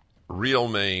 real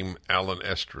name Alan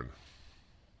Estrin.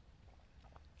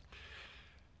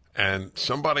 And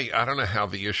somebody, I don't know how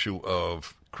the issue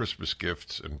of Christmas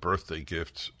gifts and birthday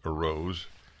gifts arose,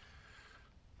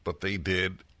 but they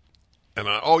did. And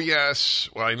I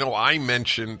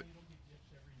mentioned,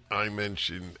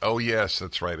 oh yes,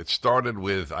 that's right. It started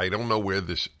with, I don't know where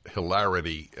this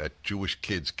hilarity at Jewish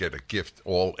kids get a gift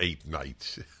all 8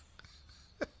 nights.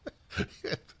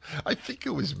 I think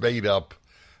it was made up.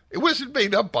 It wasn't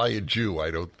made up by a Jew,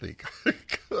 I don't think.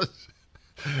 Because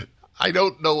I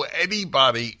don't know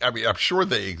anybody, I mean, I'm sure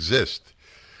they exist.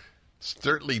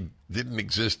 Certainly didn't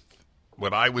exist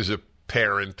when I was a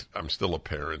parent. I'm still a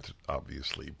parent,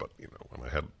 obviously, but, when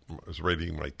I was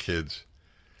raising my kids,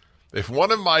 if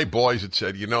one of my boys had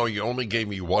said, you only gave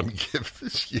me 1 gift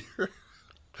this year,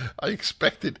 I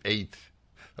expected 8.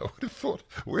 I would have thought,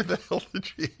 where the hell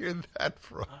did you hear that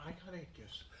from? I got 8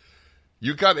 gifts.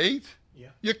 You got 8? Yeah.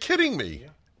 You're kidding me. Yeah.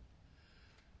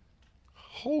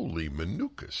 Holy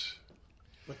manukas.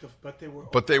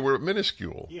 But they were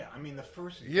minuscule. Yeah, I mean the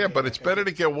first. Yeah, but it's better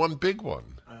to get one big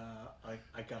one.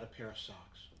 I got a pair of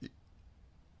socks.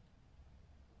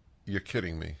 You're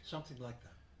kidding me. Something like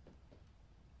that.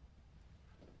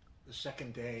 The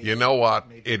second day. You know what?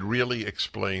 It really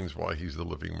explains why he's the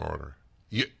living martyr.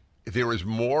 There is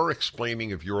more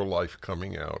explaining of your life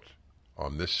coming out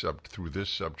on this through this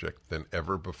subject than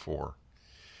ever before.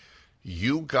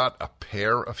 You got a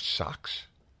pair of socks?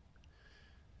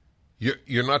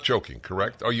 You're not joking,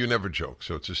 correct? Oh, you never joke,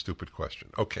 so it's a stupid question.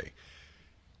 Okay.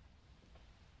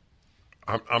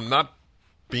 I'm not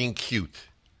being cute.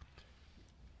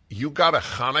 You got a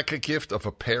Hanukkah gift of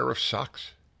a pair of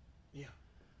socks? Yeah.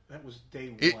 That was day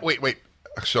one. Wait.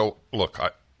 So, look,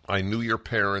 I knew your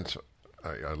parents.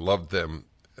 I loved them.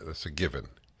 That's a given.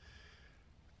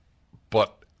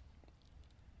 But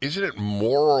isn't it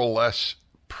more or less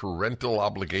parental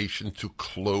obligation to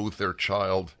clothe their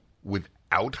child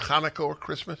without Hanukkah or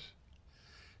Christmas?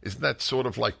 Isn't that sort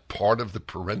of like part of the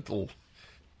parental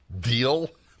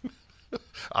deal?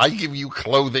 I give you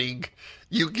clothing,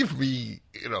 you give me,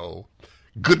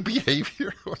 good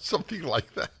behavior or something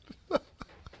like that.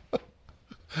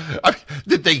 I mean,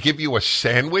 did they give you a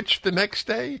sandwich the next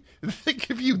day? Did they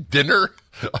give you dinner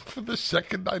for the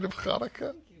second night of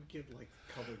Hanukkah? You give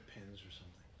colored pens or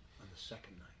something on the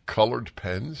second night. Colored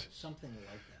pens? Something like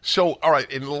that. So, all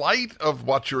right, in light of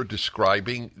what you're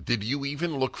describing, did you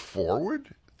even look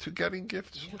forward to getting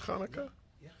gifts for Hanukkah?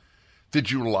 Yeah. Did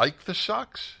you like the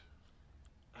socks?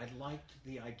 I liked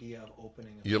the idea of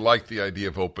opening. You liked the idea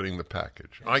of opening the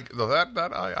package. I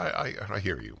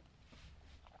hear you.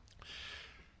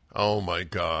 Oh my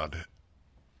God!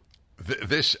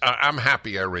 I'm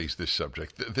happy I raised this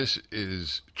subject. This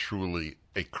is truly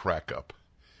a crack up.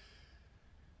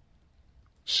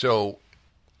 So,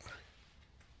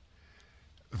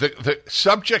 the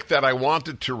subject that I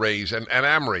wanted to raise and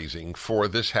am raising for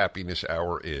this Happiness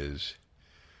Hour is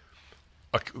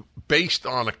based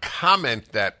on a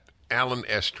comment that Alan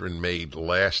Estrin made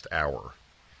last hour,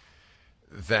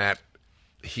 that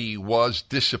he was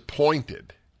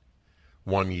disappointed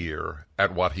one year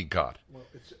at what he got. Well,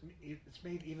 it's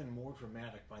made even more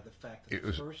dramatic by the fact that it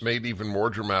was made even more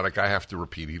dramatic. I have to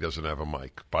repeat, he doesn't have a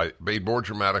mic. Made more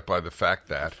dramatic by the fact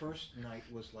that the first night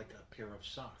was like a pair of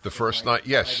socks. The first night,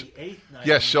 yes. By the 8th night,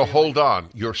 yes, so hold on.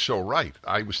 You're so right.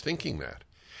 I was thinking that.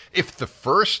 If the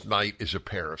first night is a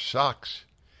pair of socks,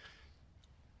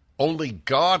 only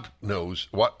God knows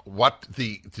what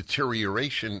the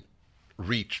deterioration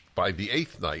reached by the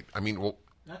 8th night. I mean, well,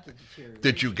 not the deterioration.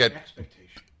 Did you get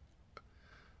expectation?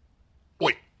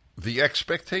 Wait, the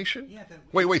expectation? Yeah.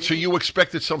 Wait. So you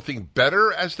expected something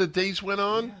better as the days went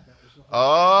on? Yeah, that was the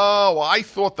whole well, I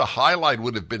thought the highlight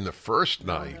would have been the first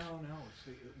night.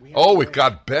 No. It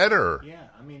got better. Yeah,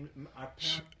 I mean, our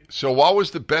parents. So what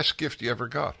was the best gift you ever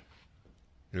got?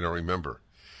 You don't remember.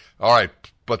 All right,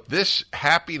 but this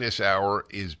Happiness Hour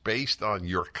is based on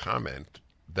your comment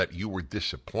that you were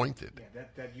disappointed. Yeah,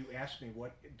 that you asked me,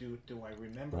 what do I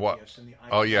remember? What? Yes,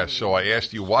 and So I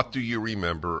asked you, what do you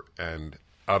remember? And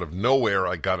out of nowhere,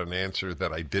 I got an answer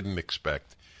that I didn't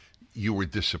expect. You were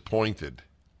disappointed.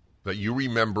 That you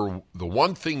remember, the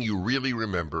one thing you really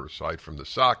remember, aside from the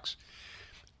socks,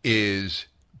 is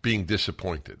being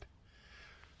disappointed.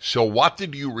 So what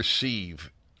did you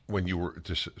receive when you were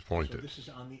disappointed? So this is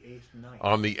on the 8th night.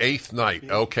 On the 8th night.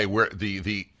 Okay, where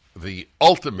the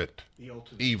ultimate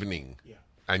evening. Yeah.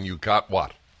 And you got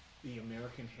what? The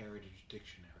American Heritage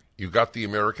Dictionary. You got the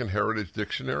American Heritage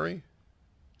Dictionary?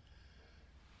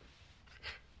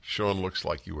 Sean looks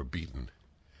like you were beaten.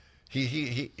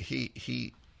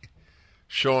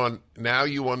 Sean, now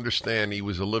you understand he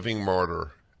was a living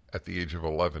martyr at the age of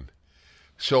 11.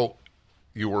 So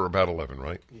you were about 11,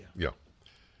 right? Yeah.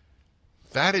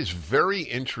 That is very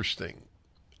interesting.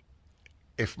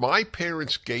 If my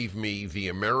parents gave me the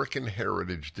American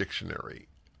Heritage Dictionary,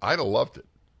 I'd have loved it.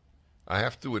 I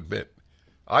have to admit,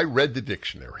 I read the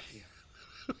dictionary.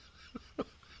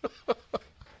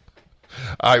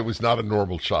 I was not a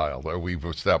normal child. We've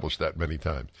established that many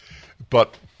times.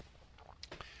 But,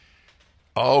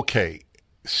 okay,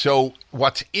 so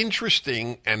what's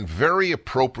interesting and very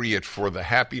appropriate for the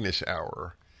Happiness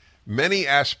Hour, many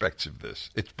aspects of this,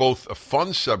 it's both a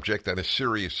fun subject and a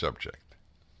serious subject.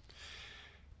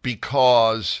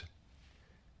 Because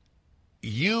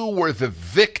you were the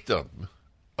victim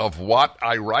of what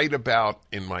I write about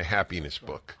in my happiness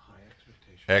book,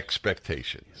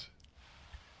 expectations.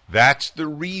 That's the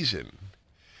reason.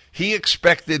 He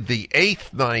expected the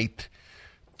 8th night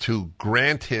to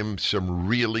grant him some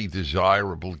really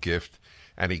desirable gift,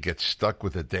 and he gets stuck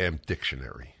with a damn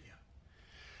dictionary. Yeah.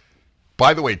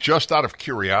 By the way, just out of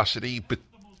curiosity,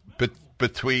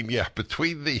 between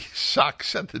the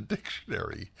socks and the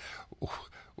dictionary,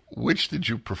 which did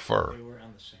you prefer?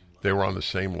 They were on the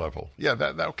same level. Yeah,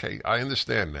 that okay. I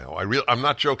understand now. I'm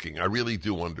not joking. I really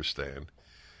do understand.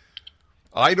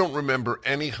 I don't remember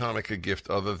any Hanukkah gift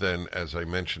other than, as I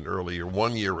mentioned earlier,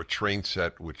 one year a train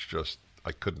set, which just,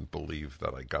 I couldn't believe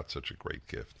that I got such a great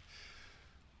gift.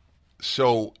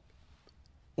 So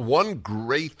one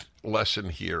great lesson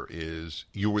here is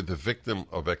you were the victim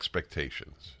of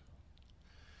expectations.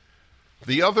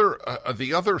 The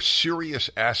other serious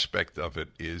aspect of it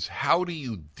is how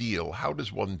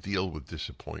does one deal with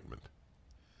disappointment?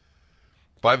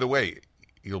 By the way,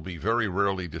 you'll be very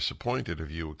rarely disappointed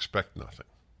if you expect nothing.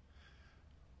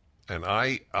 And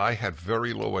I had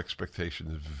very low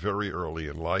expectations very early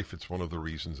in life. It's one of the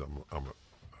reasons I'm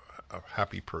a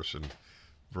happy person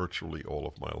virtually all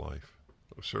of my life,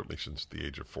 certainly since the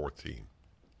age of 14.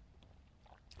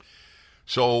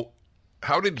 So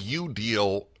how did you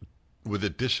deal with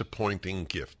a disappointing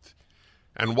gift?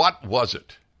 And what was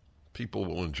it? People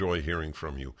will enjoy hearing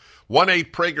from you.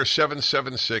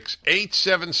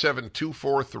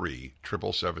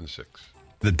 1-8-Prager-776-877-243-7776.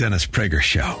 The Dennis Prager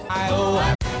Show.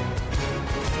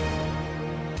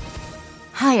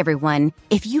 Hi, everyone.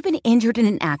 If you've been injured in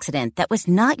an accident that was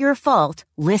not your fault,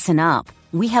 listen up.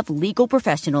 We have legal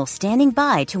professionals standing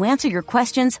by to answer your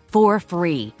questions for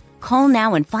free. Call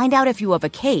now and find out if you have a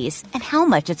case and how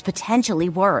much it's potentially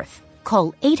worth.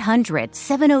 Call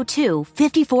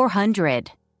 800-702-5400.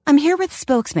 I'm here with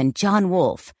spokesman John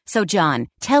Wolf. So, John,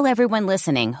 tell everyone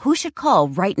listening who should call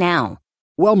right now.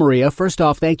 Well, Maria, first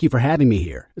off, thank you for having me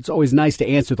here. It's always nice to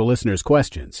answer the listeners'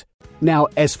 questions. Now,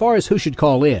 as far as who should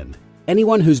call in,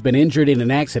 anyone who's been injured in an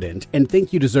accident and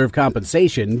think you deserve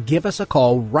compensation, give us a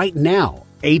call right now.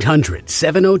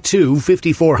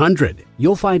 800-702-5400.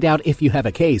 You'll find out if you have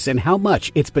a case and how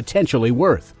much it's potentially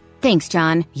worth. Thanks,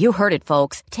 John. You heard it,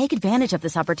 folks. Take advantage of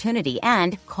this opportunity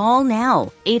and call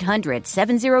now.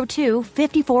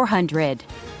 800-702-5400.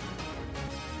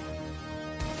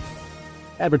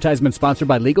 Advertisement sponsored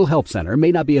by Legal Help Center.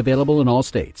 May not be available in all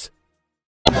states.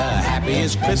 The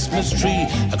happiest Christmas tree,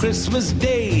 a Christmas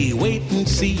day. Wait and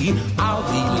see. I'll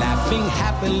be laughing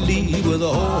happily with a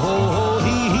ho, ho, ho,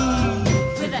 hee,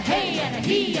 hee. With a hey and a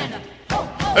he and a ho,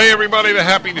 ho. Hey, everybody, the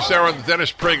Happiness Hour on the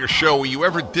Dennis Prager Show. Were you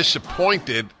ever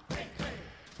disappointed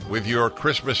with your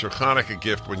Christmas or Hanukkah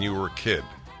gift when you were a kid?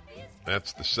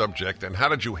 That's the subject. And how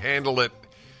did you handle it?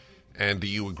 And do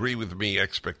you agree with me?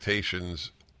 Expectations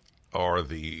are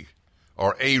a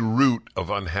root of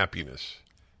unhappiness.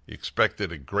 You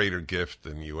expected a greater gift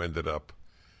and you ended up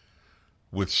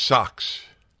with socks.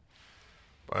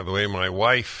 By the way, my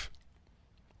wife,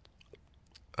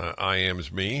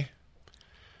 IMs me.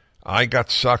 I got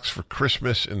socks for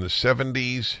Christmas in the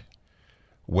 70s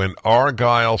when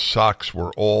Argyle socks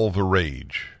were all the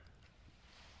rage.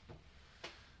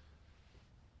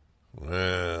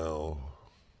 Well,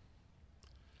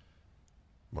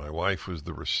 My wife was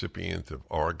the recipient of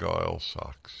Argyle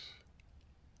socks.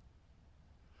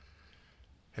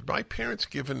 Had my parents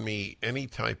given me any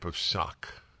type of sock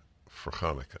for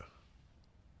Hanukkah,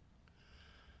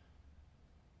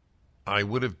 I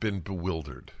would have been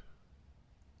bewildered.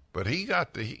 But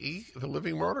the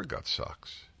living martyr got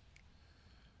socks.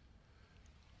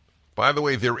 By the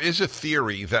way, there is a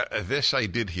theory that this I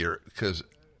did hear, because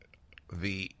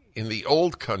in the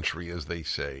old country, as they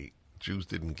say, Jews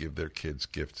didn't give their kids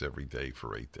gifts every day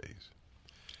for 8 days.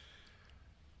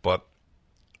 But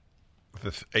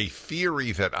a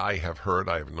theory that I have heard,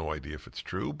 I have no idea if it's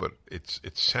true, but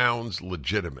it sounds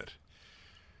legitimate,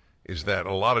 is that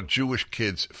a lot of Jewish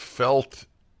kids felt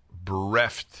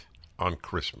bereft on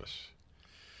Christmas.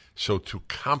 So to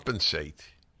compensate,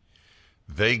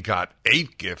 they got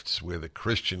 8 gifts where the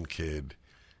Christian kid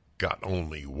got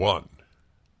only 1.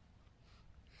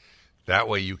 That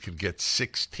way you could get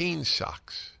 16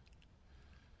 socks.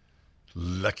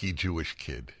 Lucky Jewish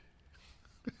kid.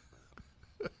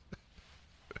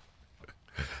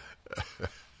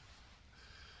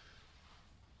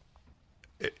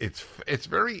 It's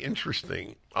very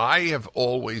interesting. I have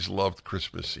always loved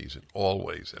Christmas season,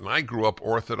 always. And I grew up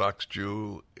Orthodox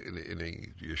Jew in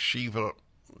a yeshiva,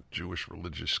 Jewish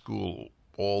religious school,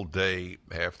 all day,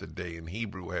 half the day in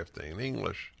Hebrew, half the day in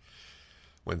English.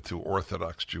 Went to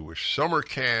Orthodox Jewish summer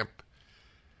camp.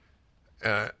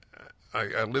 I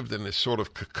lived in this sort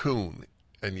of cocoon,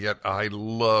 and yet I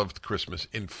loved Christmas.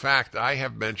 In fact, I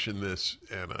have mentioned this,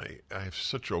 and I have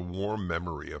such a warm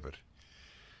memory of it.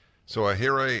 So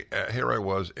here I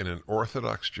was in an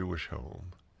Orthodox Jewish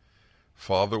home.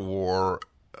 Father wore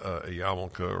a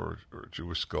yarmulke, or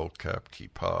Jewish skull cap,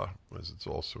 kippah, as it's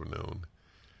also known,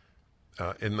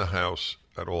 in the house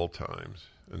at all times.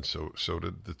 And so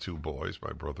did the 2 boys,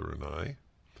 my brother and I.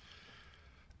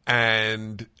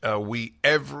 And we,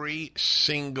 every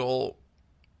single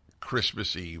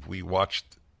Christmas Eve, we watched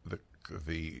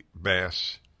the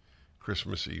Mass,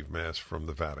 Christmas Eve Mass from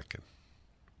the Vatican.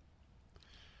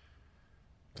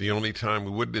 The only time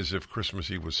we wouldn't is if Christmas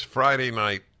Eve was Friday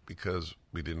night, because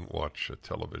we didn't watch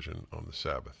television on the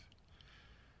Sabbath.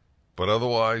 But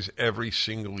otherwise, every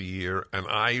single year, and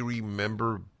I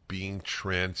remember being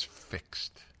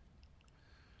transfixed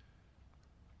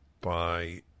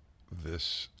by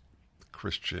this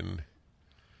Christian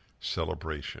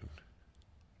celebration.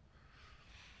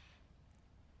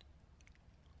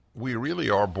 We really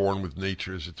are born with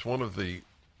natures. It's one of the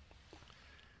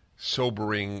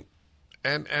sobering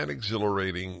and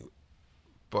exhilarating,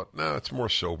 but no, it's more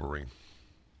sobering.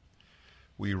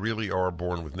 We really are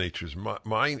born with natures.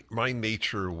 My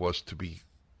nature was to be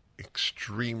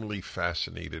extremely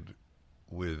fascinated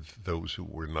with those who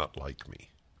were not like me.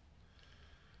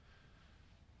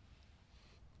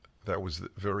 That was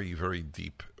very, very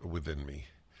deep within me.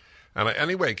 And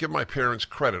anyway, give my parents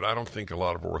credit. I don't think a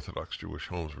lot of Orthodox Jewish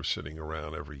homes were sitting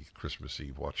around every Christmas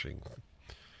Eve watching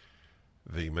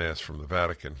the Mass from the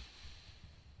Vatican.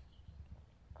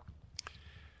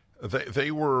 They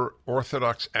were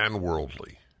Orthodox and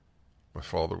worldly. My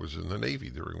father was in the Navy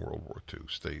during World War II,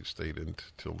 stayed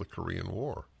until the Korean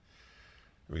War.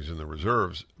 He was in the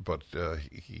reserves, but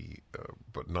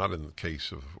but not in the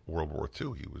case of World War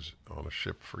II. He was on a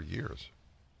ship for years,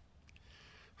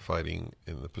 fighting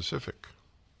in the Pacific.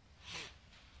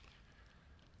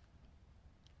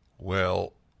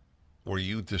 Well, were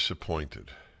you disappointed?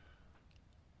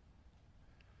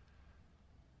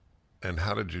 And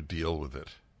how did you deal with it?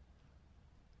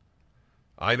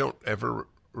 I don't ever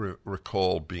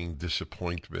recall being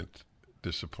disappointed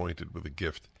with a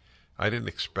gift. I didn't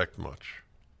expect much.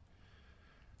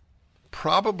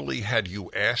 Probably had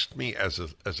you asked me as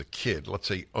a kid, let's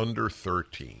say under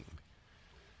 13,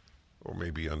 or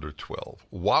maybe under 12,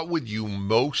 what would you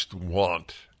most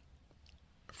want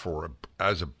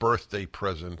as a birthday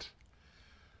present?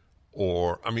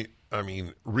 Or I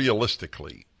mean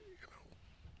realistically,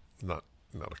 not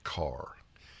a car.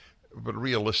 But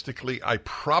realistically, I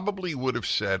probably would have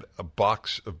said a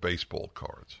box of baseball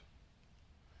cards,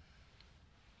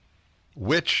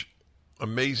 which,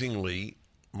 amazingly,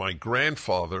 my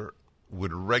grandfather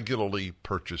would regularly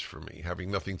purchase for me, having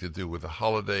nothing to do with a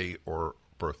holiday or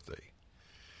birthday.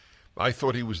 I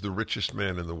thought he was the richest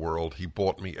man in the world. He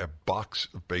bought me a box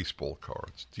of baseball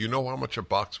cards. Do you know how much a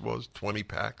box was? 20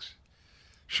 packs?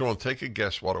 Sean, take a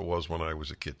guess what it was when I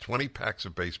was a kid. 20 packs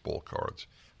of baseball cards.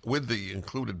 With the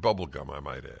included bubble gum, I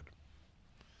might add.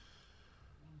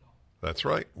 That's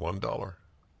right, $1.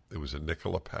 It was a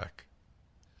nickel a pack.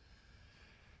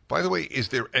 By the way, is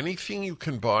there anything you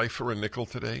can buy for a nickel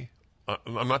today?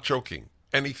 I'm not joking.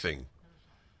 Anything.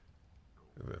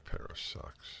 A pair of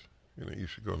socks. You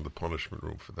should go in the punishment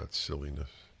room for that silliness.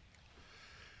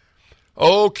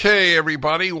 Okay,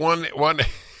 everybody. One.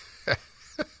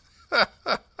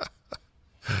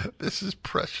 This is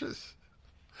precious.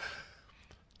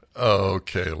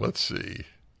 Okay, let's see.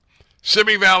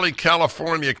 Simi Valley,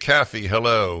 California. Kathy,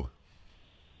 hello.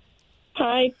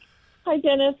 Hi,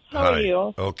 Dennis. How are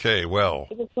you? Okay, well.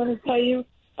 I just want to tell you,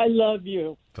 I love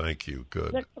you. Thank you.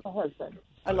 Good. Next to my husband.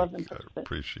 I love him. I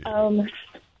appreciate it.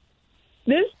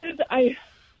 This is, I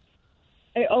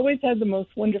always had the most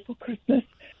wonderful Christmas,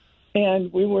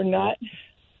 and we were not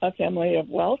a family of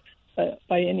wealth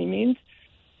by any means.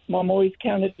 Mom always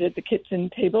counted at the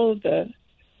kitchen table the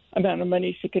amount of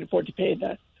money she could afford to pay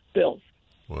the bills.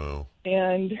 Wow.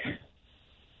 And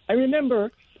I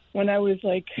remember when I was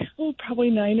like, probably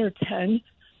 9 or 10,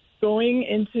 going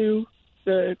into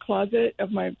the closet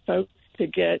of my folks to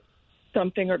get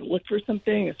something or to look for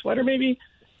something, a sweater maybe,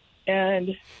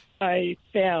 and I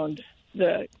found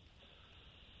the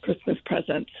Christmas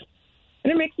presents.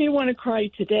 And it makes me want to cry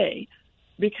today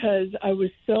because I was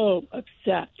so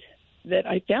upset that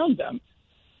I found them.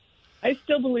 I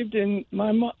still believed in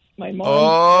my mom.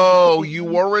 Oh, you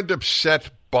weren't upset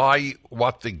by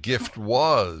what the gift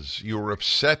was. You were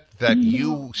upset that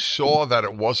you saw that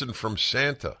it wasn't from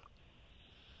Santa.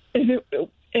 And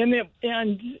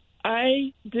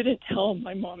I didn't tell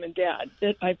my mom and dad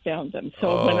that I found them.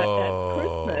 So when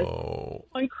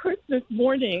on Christmas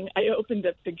morning, I opened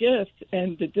up the gift,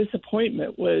 and the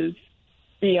disappointment was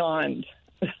beyond.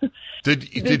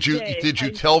 Did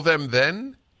you tell them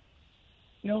then?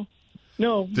 No.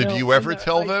 Did you ever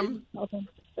tell them?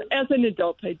 As an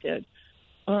adult, I did.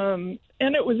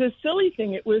 And it was a silly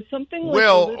thing. It was something like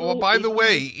Well, by the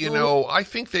way, I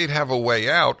think they'd have a way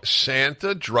out.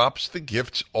 Santa drops the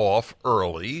gifts off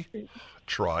early,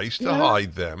 tries to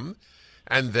hide them,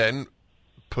 and then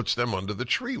puts them under the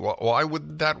tree. Why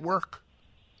wouldn't that work?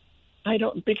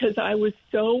 Because I was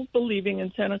so believing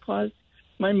in Santa Claus.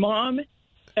 My mom,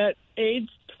 at age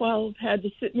 12, had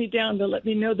to sit me down to let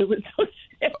me know there was no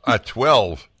Santa. At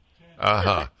 12?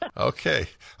 Uh-huh. Okay.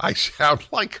 I sound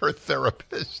like her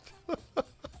therapist.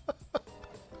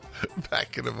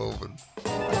 Back in a moment.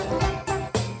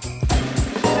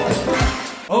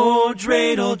 Oh,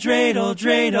 dreidel, dreidel,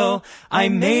 dreidel, I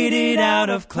made it out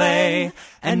of clay.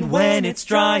 And when it's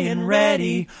dry and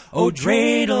ready, oh,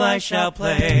 dreidel I shall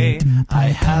play. I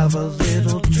have a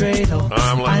little dreidel,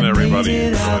 I'm letting everybody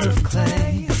made it out enjoy of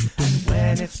clay. And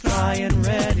when it's dry and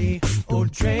ready, oh,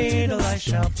 dreidel I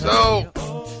shall play.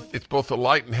 So, it's both a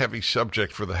light and heavy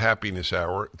subject for the happiness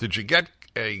hour. Did you get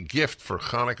a gift for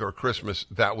Hanukkah or Christmas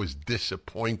that was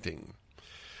disappointing?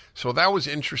 So that was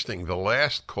interesting. The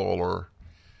last caller,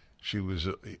 she was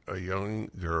a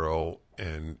young girl,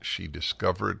 and she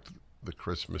discovered the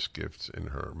Christmas gifts in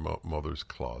her mother's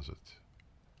closet,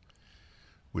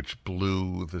 which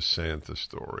blew the Santa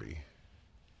story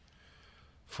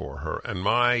for her. And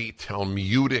my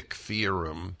Talmudic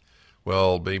theorem,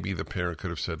 well, maybe the parent could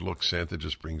have said, look, Santa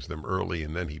just brings them early,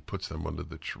 and then he puts them under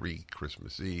the tree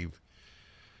Christmas Eve,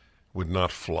 would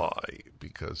not fly,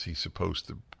 because he's supposed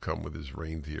to come with his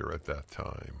reindeer at that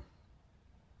time.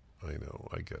 I know,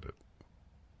 I get it.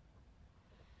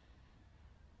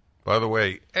 By the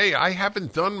way, hey, I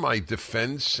haven't done my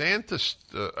Defend Santa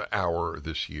hour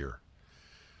this year.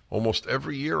 Almost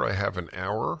every year I have an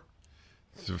hour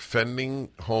defending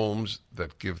homes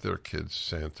that give their kids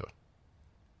Santa.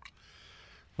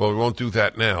 Well, we won't do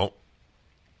that now.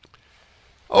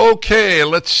 Okay,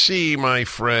 let's see, my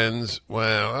friends.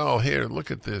 Well, here, look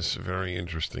at this. Very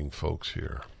interesting folks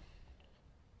here.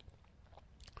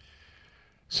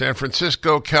 San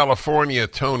Francisco, California.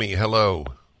 Tony, hello.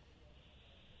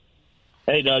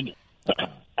 Hey, Doug.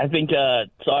 I think,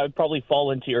 so I would probably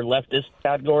fall into your leftist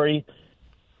category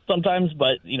sometimes,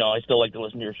 but, I still like to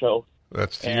listen to your show.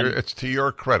 It's to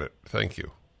your credit. Thank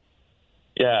you.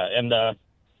 Yeah, and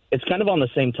it's kind of on the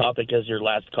same topic as your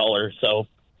last caller. So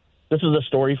this is a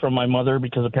story from my mother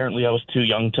because apparently I was too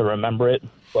young to remember it.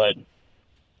 But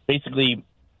basically,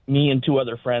 me and two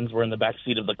other friends were in the back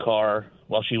seat of the car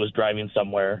while she was driving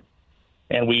somewhere,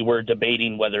 and we were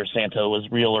debating whether Santa was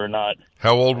real or not.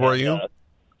 How old were you?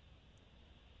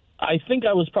 I think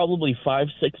I was probably 5,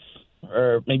 6,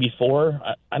 or maybe 4.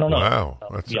 I don't know. Wow,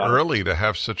 that's early to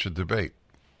have such a debate.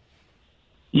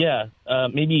 Yeah,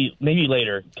 maybe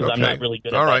later, because I'm not really good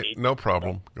at that. All right, age. no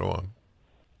problem. Go on.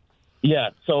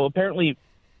 Yeah, so apparently,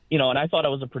 and I thought I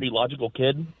was a pretty logical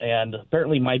kid, and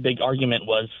apparently my big argument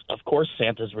was, of course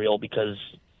Santa's real, because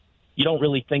you don't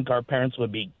really think our parents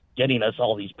would be getting us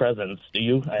all these presents, do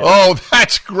you?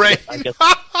 That's great. I guess,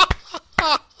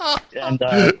 and,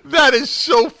 that is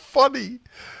so funny.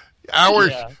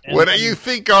 What do you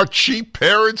think our cheap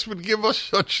parents would give us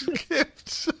such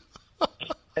gifts?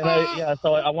 And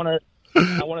so I want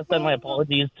to send my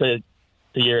apologies to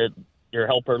your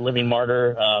helper, Living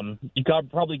Martyr. You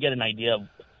could probably get an idea of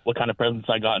what kind of presents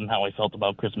I got and how I felt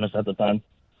about Christmas at the time.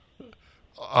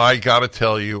 I got to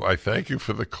tell you, I thank you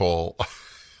for the call.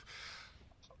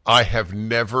 I have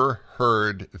never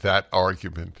heard that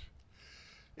argument.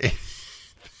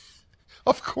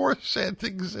 Of course Santa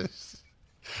exists.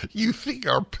 You think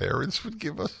our parents would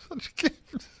give us such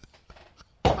gifts?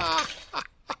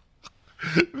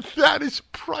 That is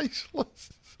priceless.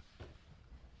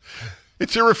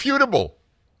 It's irrefutable.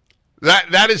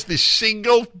 That is the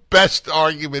single best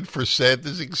argument for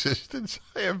Santa's existence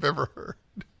I have ever heard.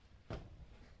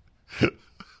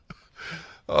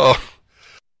 Oh,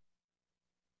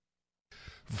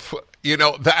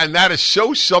 and that is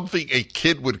so something a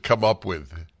kid would come up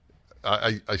with.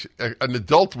 An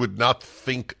adult would not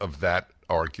think of that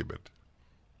argument.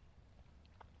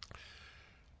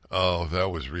 Oh, that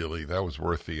was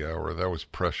worth the hour. That was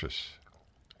precious.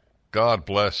 God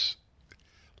bless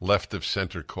left of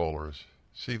center callers.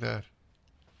 See that?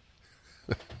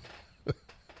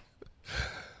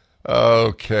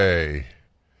 Okay.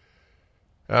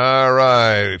 All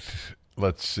right.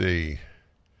 Let's see.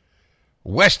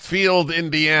 Westfield,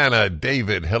 Indiana.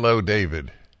 David. Hello,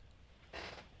 David.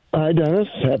 Hi, Dennis.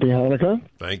 Happy Hanukkah.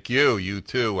 Thank you. You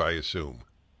too, I assume.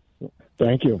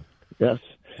 Thank you. Yes.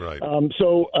 Right.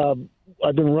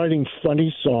 I've been writing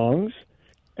funny songs,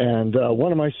 and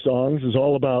one of my songs is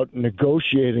all about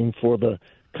negotiating for the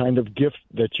kind of gift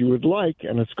that you would like,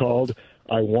 and it's called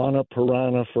I Want a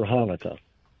Piranha for Hanukkah.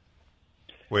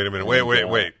 Wait a minute.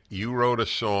 Wait. You wrote a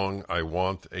song, I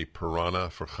Want a Piranha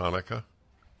for Hanukkah?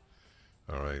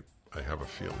 All right. I have a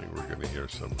feeling we're going to hear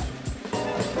something.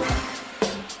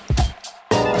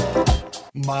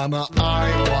 Mama,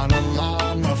 I want a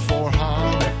llama for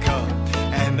Hanukkah,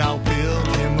 and I'll build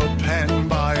him a pen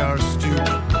by our stoop.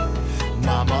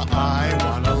 Mama, I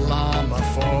want a llama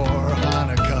for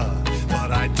Hanukkah,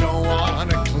 but I don't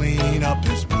want to clean up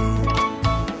his poop.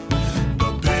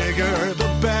 The bigger,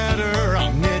 the better.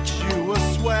 I'll knit you a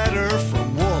sweater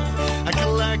from wool I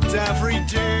collect every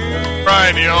day.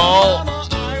 Right, y'all.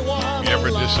 You ever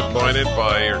disappointed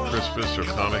by your Christmas or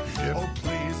Hanukkah gift?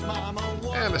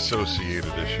 And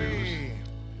associated issues.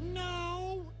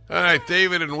 No. All right,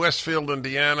 David in Westfield,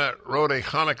 Indiana, wrote a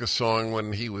Hanukkah song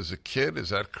when he was a kid. Is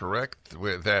that correct?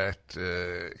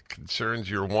 That concerns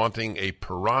your wanting a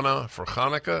piranha for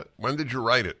Hanukkah. When did you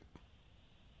write it?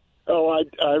 Oh,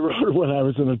 I wrote it when I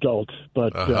was an adult.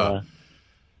 But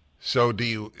so do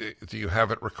you have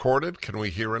it recorded? Can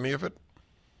we hear any of it?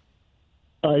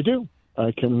 I do.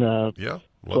 I can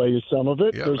play you some of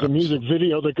it. Yeah, there's a music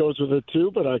video that goes with it too,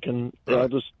 but I can. I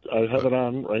have it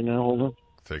on right now. Hold on.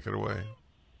 Take it away.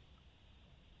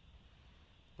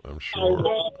 I'm sure.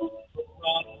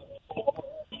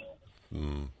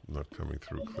 Not coming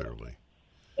through clearly.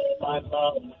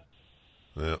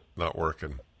 Yeah, not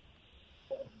working.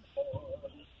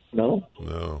 No,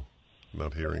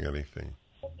 not hearing anything.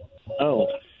 Oh,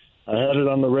 I had it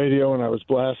on the radio and I was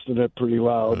blasting it pretty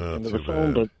loud into the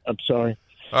phone, but I'm sorry.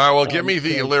 All right, well, give me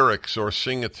the lyrics or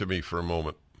sing it to me for a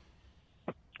moment.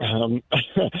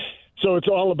 So it's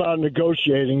all about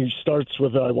negotiating. He starts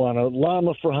with, I want a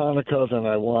llama for Hanukkah, then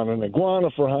I want an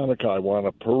iguana for Hanukkah, I want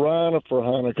a piranha for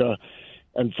Hanukkah,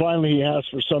 and finally he asks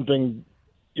for something,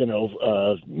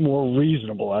 more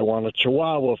reasonable. I want a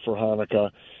chihuahua for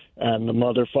Hanukkah, and the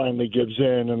mother finally gives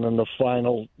in, and then the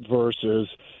final verse is,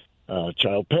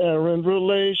 child-parent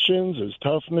relations is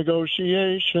tough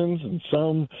negotiations, and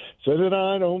some say that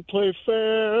I don't play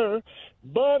fair.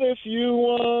 But if you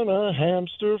want a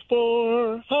hamster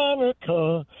for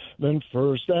Hanukkah, then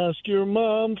first ask your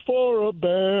mom for a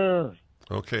bear.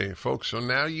 Okay, folks, so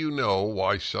now you know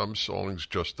why some songs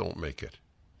just don't make it.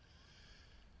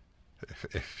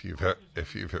 If you've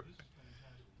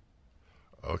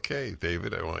okay,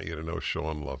 David, I want you to know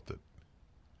Sean loved it.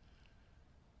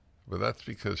 But that's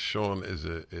because Sean is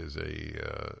a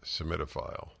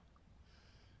Semitophile.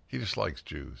 He just likes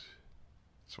Jews.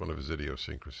 It's one of his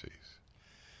idiosyncrasies.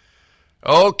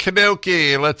 Oh,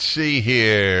 Kadoki, let's see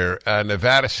here.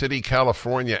 Nevada City,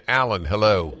 California. Alan,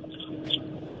 hello.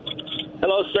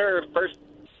 Hello, sir. First,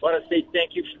 I want to say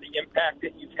thank you for the impact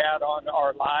that you've had on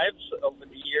our lives over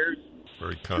the years.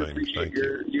 Very kind. Appreciate Thank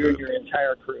you. You and your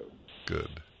entire crew. Good.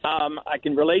 I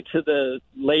can relate to the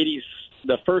ladies,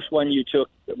 the first one you took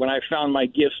when I found my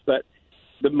gifts, but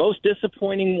the most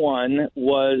disappointing one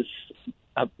was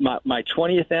my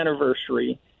 20th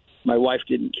anniversary. My wife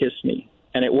didn't kiss me.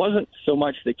 And it wasn't so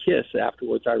much the kiss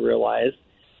afterwards, I realized.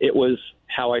 It was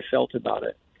how I felt about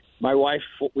it. My wife,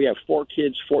 we have 4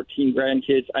 kids, 14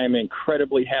 grandkids. I am an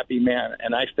incredibly happy man,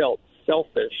 and I felt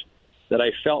selfish that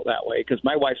I felt that way because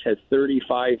my wife's had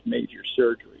 35 major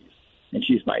surgeries, and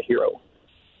she's my hero.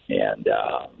 And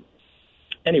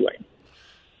anyway.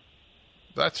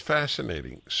 That's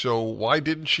fascinating. So why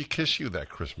didn't she kiss you that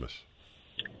Christmas?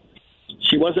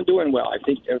 She wasn't doing well. I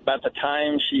think about the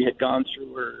time she had gone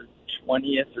through her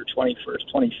 20th or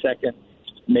 21st, 22nd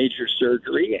major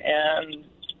surgery, and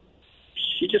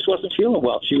she just wasn't feeling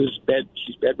well. She's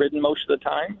bedridden most of the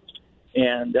time,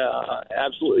 and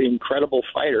absolutely incredible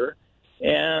fighter.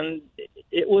 And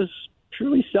it was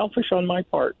truly selfish on my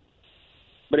part,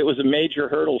 but it was a major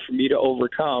hurdle for me to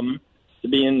overcome to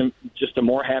being just a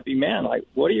more happy man. Like,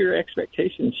 what are your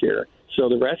expectations here? So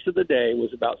the rest of the day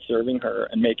was about serving her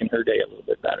and making her day a little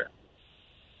bit better.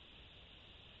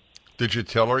 Did you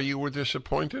tell her you were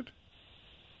disappointed?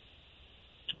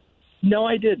 No,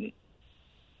 I didn't.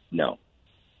 No.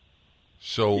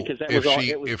 So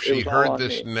if she heard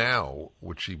this now,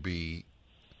 would she be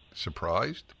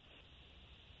surprised?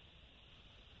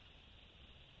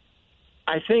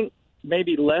 I think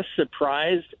maybe less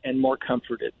surprised and more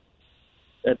comforted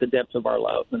at the depth of our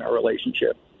love and our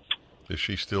relationship. Is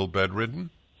she still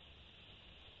bedridden?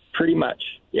 Pretty much,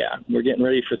 yeah. We're getting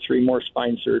ready for 3 more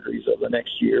spine surgeries over the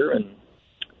next year, and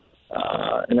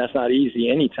that's not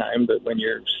easy anytime, but when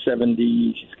you're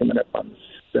 70, she's coming up on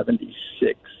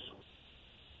 76.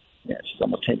 Yeah, she's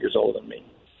almost 10 years older than me.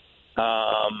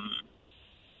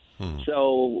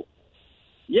 So,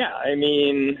 yeah, I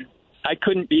mean, I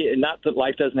couldn't be, not that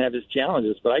life doesn't have its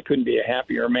challenges, but I couldn't be a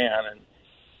happier man. And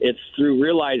it's through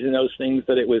realizing those things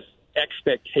that it was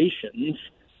expectations.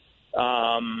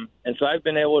 And so I've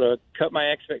been able to cut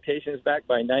my expectations back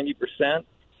by 90%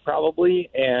 probably,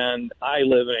 and I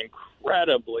live an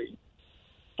incredibly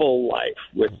full life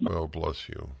with my... Well, bless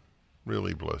you.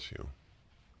 Really bless you.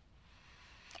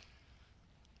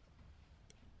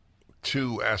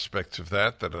 2 aspects of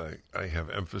that I have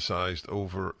emphasized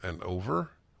over and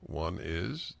over. One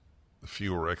is the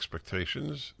fewer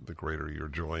expectations, the greater your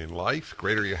joy in life,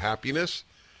 greater your happiness,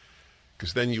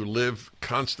 because then you live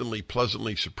constantly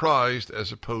pleasantly surprised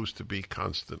as opposed to be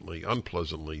constantly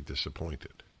unpleasantly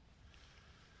disappointed.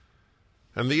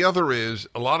 And the other is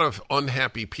a lot of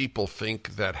unhappy people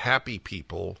think that happy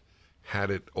people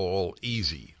had it all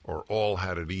easy or all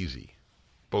had it easy.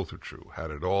 Both are true.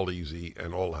 Had it all easy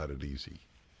and all had it easy.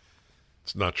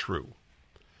 It's not true.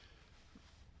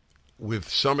 With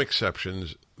some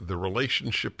exceptions, the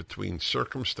relationship between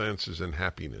circumstances and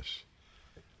happiness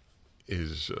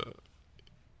is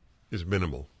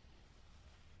minimal.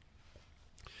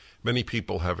 Many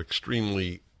people have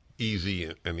extremely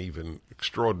easy and even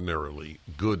extraordinarily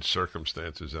good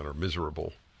circumstances and are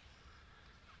miserable.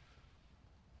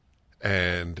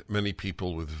 And many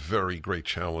people with very great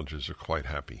challenges are quite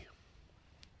happy.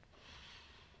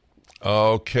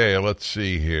 Okay, let's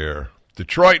see here.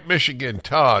 Detroit, Michigan.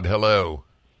 Todd, hello.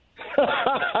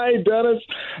 Hi, Dennis.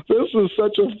 This is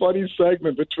such a funny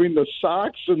segment between the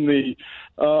socks and the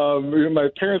my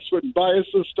parents wouldn't buy us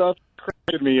this stuff.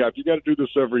 Cracking me up. You got to do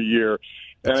this every year.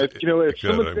 And if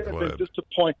someone's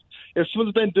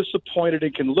been disappointed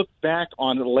and can look back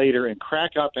on it later and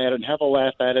crack up at it and have a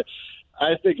laugh at it,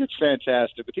 I think it's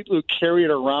fantastic. The people who carry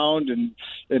it around and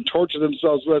torture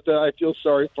themselves with it, I feel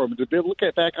sorry for them. To be able to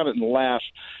look back on it and laugh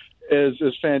is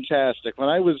fantastic. When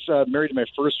I was married to my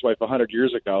first wife 100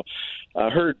 years ago,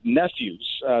 her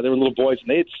nephews, they were little boys, and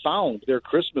they had found their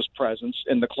Christmas presents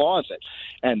in the closet.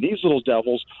 And these little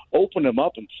devils opened them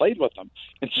up and played with them.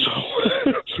 And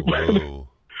so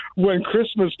when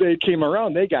Christmas Day came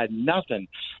around, they got nothing.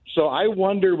 So I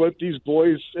wonder what these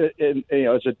boys,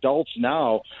 as adults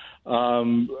now,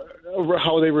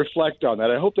 how they reflect on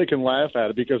that. I hope they can laugh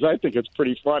at it because I think it's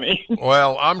pretty funny.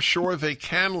 Well, I'm sure they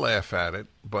can laugh at it,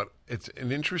 but it's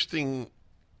an interesting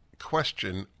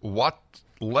question. What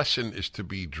lesson is to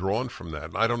be drawn from that?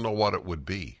 And I don't know what it would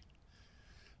be.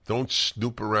 Don't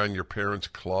snoop around your parents'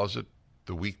 closet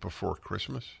the week before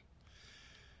Christmas.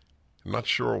 I'm not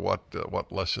sure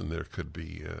what lesson there could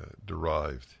be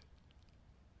derived.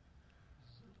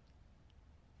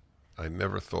 I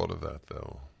never thought of that,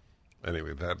 though.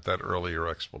 Anyway, that earlier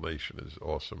explanation is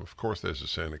awesome. Of course, there's a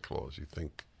Santa Claus. You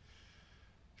think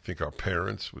our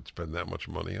parents would spend that much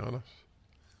money on us?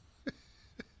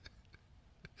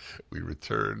 We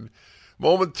return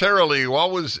momentarily.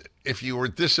 If you were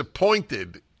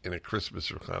disappointed in a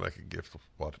Christmas or Hanukkah gift,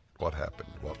 what happened?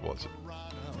 What was it?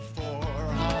 For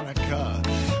Hanukkah,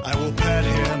 I will pet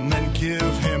him and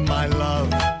give him my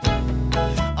love.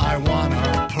 I want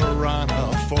a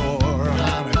piranha for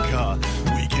Hanukkah.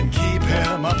 We can keep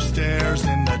him upstairs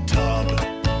in the tub.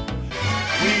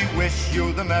 We wish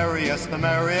you the merriest, the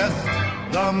merriest,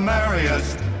 the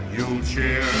merriest you'll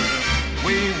cheer.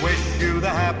 We wish you the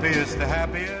happiest, the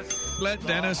happiest. Let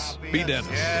Dennis be Dennis.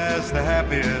 Yes, the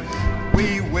happiest.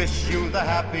 We wish you the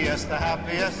happiest, the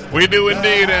happiest. We do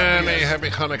indeed, and a happy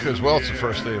Hanukkah as well. It's the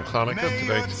first day of Hanukkah.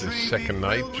 Tonight's the second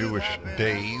night. Jewish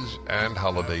days and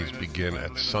holidays begin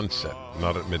at sunset,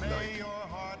 not at midnight.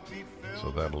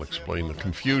 So that'll explain the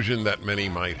confusion that many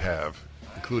might have,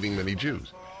 including many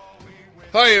Jews.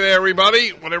 Hi there, everybody.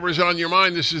 Whatever's on your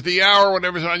mind, this is the hour.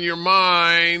 Whatever's on your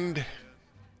mind.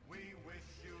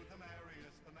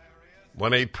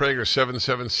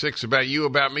 1-8-PRAGER-776, about you,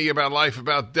 about me, about life,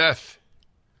 about death.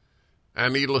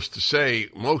 And needless to say,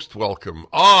 most welcome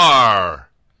are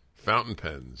fountain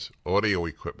pens, audio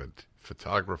equipment,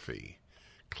 photography,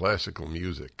 classical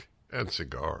music, and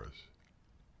cigars.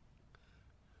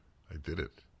 I did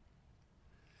it.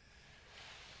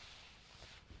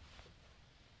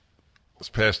 This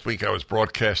past week I was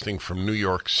broadcasting from New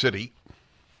York City.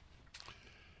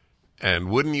 And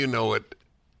wouldn't you know it,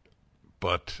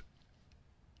 but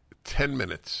 10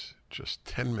 minutes, just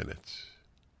 10 minutes.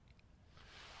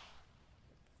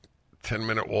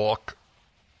 10-minute walk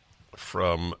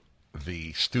from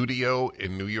the studio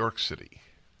in New York City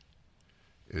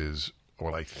is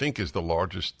what I think is the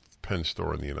largest pen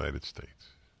store in the United States.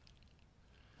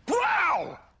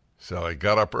 Wow! So I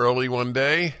got up early one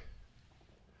day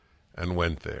and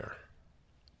went there.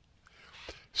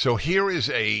 So here is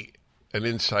an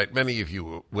insight many of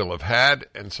you will have had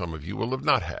and some of you will have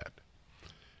not had.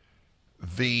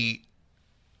 The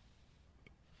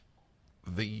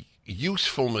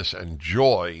usefulness and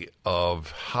joy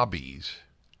of hobbies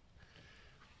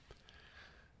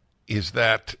is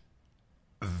that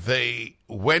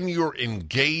when you're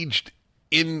engaged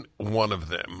in one of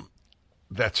them,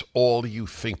 that's all you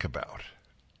think about.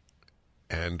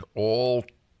 And all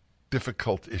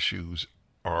difficult issues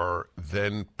are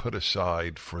then put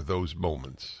aside for those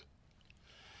moments.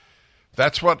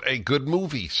 That's what a good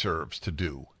movie serves to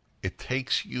do. It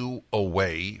takes you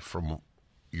away from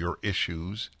your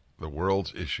issues, the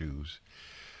world's issues.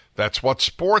 That's what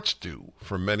sports do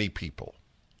for many people.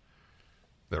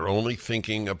 They're only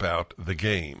thinking about the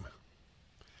game.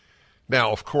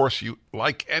 Now, of course, you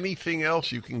like anything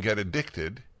else, you can get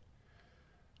addicted,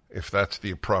 if that's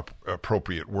the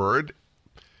appropriate word,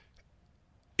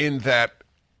 in that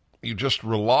you just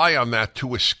rely on that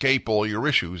to escape all your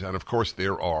issues. And, of course,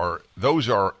 those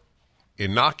are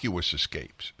innocuous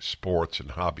escapes, sports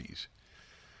and hobbies.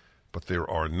 But there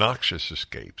are noxious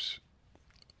escapes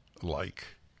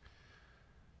like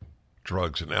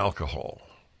drugs and alcohol,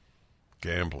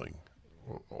 gambling,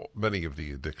 many of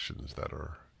the addictions that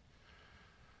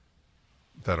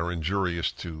are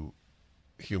injurious to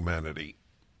humanity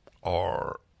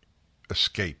are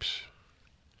escapes.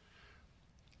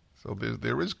 So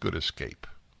there is good escape.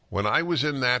 When I was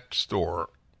in that store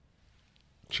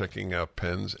checking out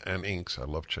pens and inks, I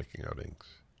love checking out inks,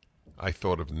 I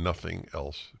thought of nothing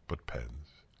else but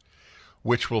pens,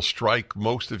 which will strike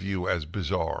most of you as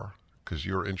bizarre because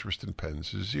your interest in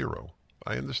pens is zero.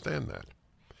 I understand that.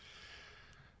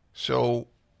 So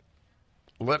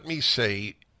let me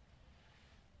say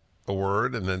a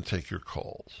word and then take your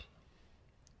calls.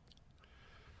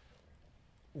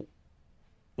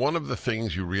 One of the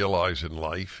things you realize in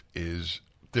life is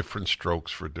different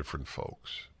strokes for different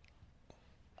folks.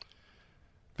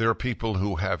 There are people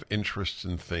who have interests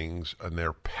in things and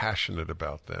they're passionate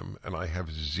about them, and I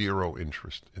have zero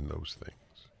interest in those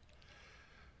things.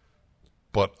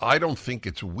 But I don't think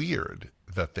it's weird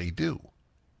that they do.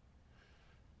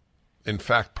 In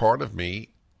fact, part of me,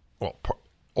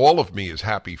 all of me is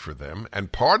happy for them,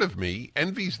 and part of me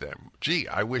envies them. Gee,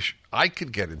 I wish I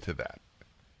could get into that.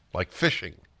 Like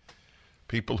fishing.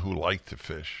 People who like to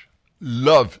fish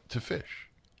love to fish.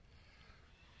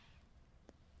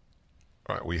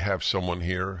 All right, we have someone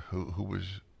here who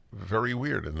was very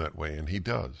weird in that way, and he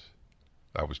does.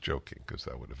 I was joking because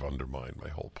that would have undermined my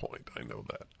whole point. I know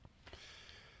that.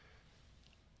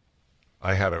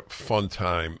 I had a fun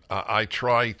time. I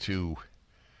try to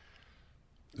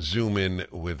Zoom in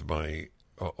with my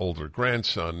older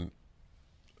grandson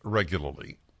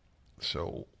regularly.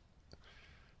 So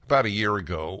about a year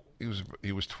ago,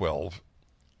 he was 12.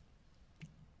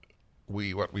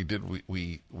 We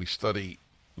study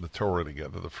the Torah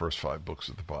together, the first 5 books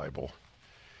of the Bible.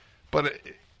 But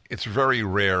it's very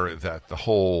rare that the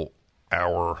whole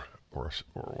hour or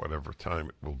whatever time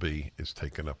it will be is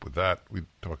taken up with that. We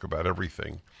talk about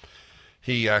everything.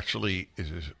 He actually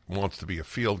wants to be a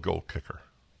field goal kicker.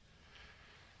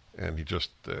 And he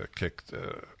just kicked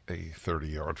a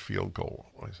 30-yard field goal.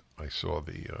 I saw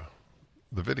the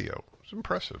video. It was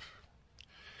impressive.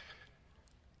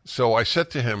 So I said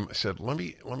to him, I said, let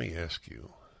me ask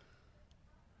you,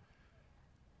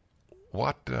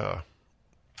 what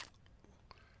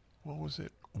was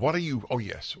it? What are you, oh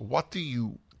yes, what do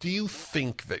you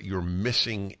think that you're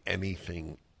missing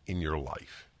anything in your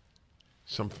life?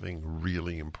 Something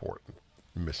really important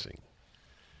missing.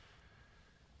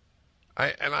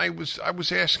 I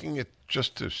was asking it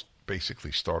just to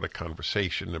basically start a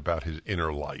conversation about his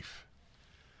inner life.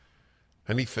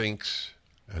 And he thinks,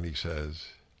 and he says,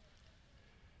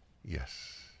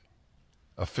 yes,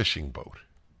 a fishing boat.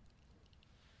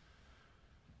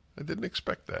 I didn't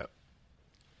expect that.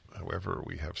 However,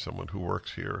 we have someone who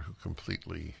works here who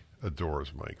completely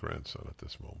adores my grandson at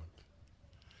this moment.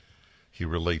 He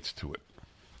relates to it.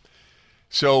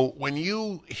 So when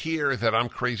you hear that I'm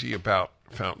crazy about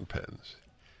fountain pens,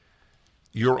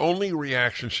 your only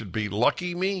reaction should be,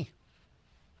 lucky me.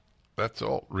 That's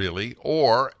all, really.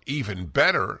 Or, even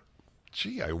better,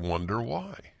 gee, I wonder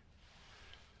why.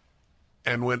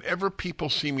 And whenever people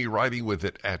see me writing with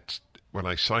it when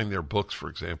I sign their books, for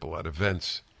example, at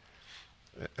events,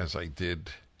 as I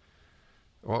did,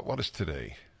 what is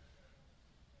today?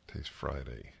 Today's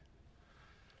Friday.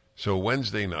 So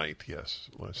Wednesday night, yes,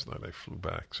 last night I flew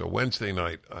back. So Wednesday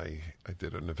night I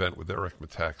did an event with Eric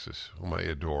Metaxas, whom I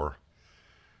adore,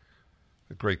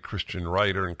 a great Christian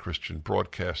writer and Christian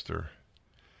broadcaster.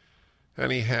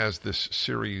 And he has this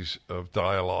series of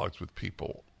dialogues with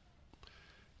people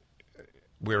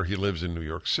where he lives in New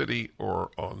York City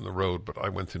or on the road, but I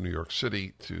went to New York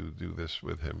City to do this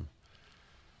with him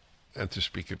and to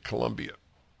speak at Columbia.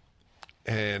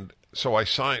 And so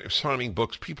signing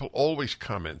books, people always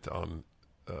comment on,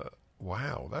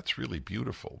 wow, that's really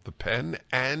beautiful. The pen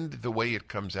and the way it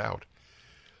comes out.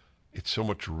 It's so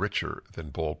much richer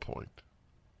than ballpoint.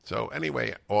 So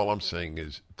anyway, all I'm saying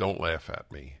is don't laugh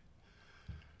at me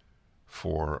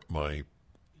for my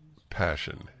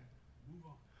passion.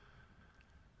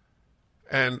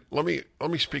 And let me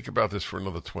speak about this for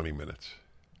another 20 minutes.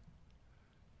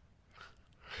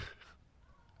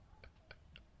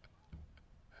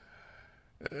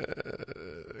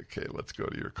 Okay, let's go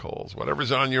to your calls.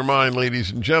 Whatever's on your mind,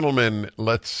 ladies and gentlemen.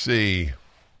 Let's see.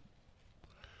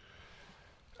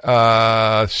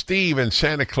 Steve in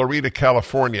Santa Clarita,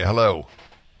 California. Hello.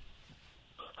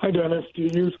 Hi, Dennis. Do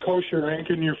you use kosher ink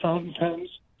in your fountain pens?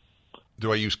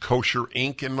 Do I use kosher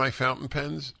ink in my fountain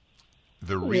pens?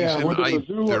 The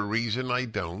reason I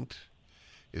don't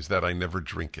is that I never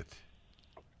drink it.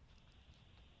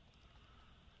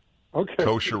 Okay.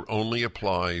 Kosher only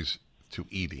applies to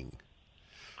eating.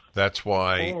 That's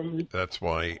why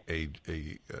a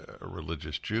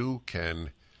religious Jew can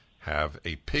have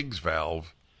a pig's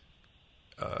valve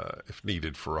if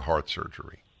needed for a heart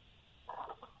surgery.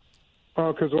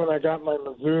 Oh, because when I got my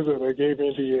mezuzah, they gave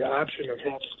me the option of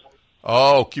having.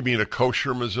 Oh, you mean a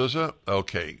kosher mezuzah?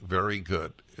 Okay, very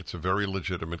good. It's a very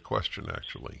legitimate question,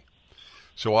 actually.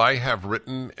 So I have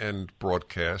written and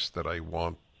broadcast that I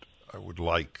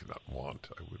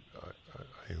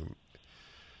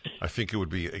think it would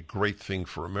be a great thing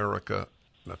for America,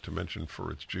 not to mention for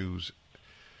its Jews,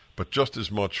 but just as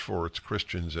much for its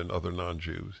Christians and other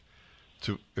non-Jews,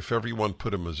 if everyone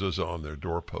put a mezuzah on their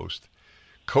doorpost.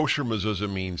 Kosher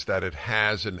mezuzah means that it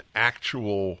has an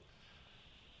actual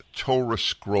Torah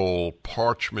scroll,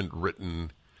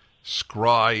 parchment-written,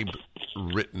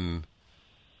 scribe-written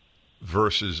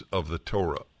verses of the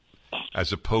Torah,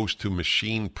 as opposed to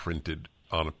machine-printed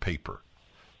on a paper.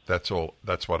 That's all.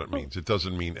 That's what it means. It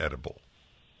doesn't mean edible.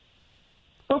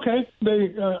 Okay.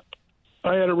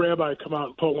 I had a rabbi come out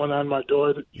and put one on my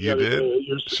door. You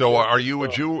did? So are you a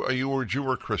Jew? Are you a Jew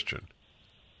or Christian?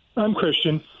 I'm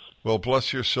Christian. Well,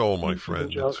 bless your soul, my friend.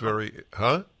 It's very...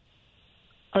 Huh?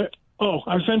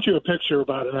 I sent you a picture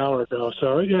about an hour ago.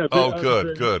 So yeah. Oh,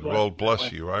 good. Well,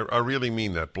 bless you. I really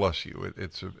mean that. Bless you.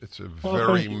 It's a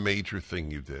very major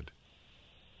thing you did.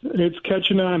 It's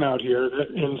catching on out here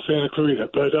in Santa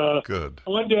Clarita. But good. I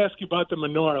wanted to ask you about the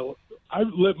menorah. I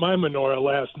lit my menorah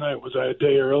last night. Was I a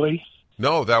day early?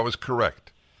 No, that was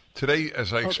correct. Today,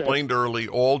 as I explained early,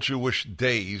 all Jewish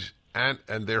days and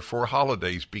therefore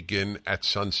holidays begin at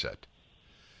sunset.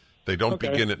 They don't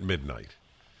begin at midnight.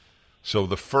 So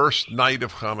the first night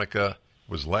of Hanukkah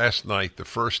was last night. The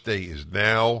first day is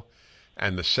now,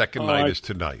 and the second night is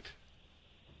tonight.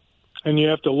 And you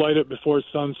have to light it before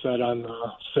sunset on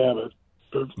Sabbath.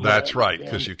 That's right,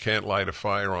 because you can't light a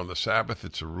fire on the Sabbath.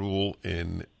 It's a rule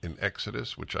in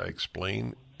Exodus, which I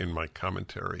explain in my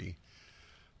commentary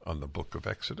on the book of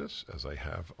Exodus, as I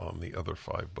have on the other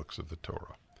 5 books of the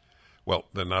Torah. Well,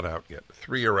 they're not out yet.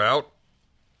 3 are out.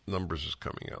 Numbers is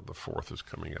coming out. The 4th is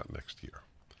coming out next year.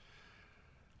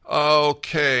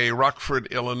 Okay, Rockford,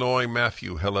 Illinois.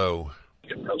 Matthew, hello.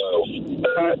 Hello.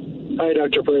 Hi,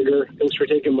 Dr. Prager. Thanks for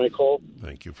taking my call.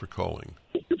 Thank you for calling.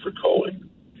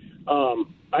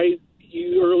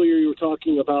 Earlier you were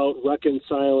talking about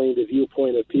reconciling the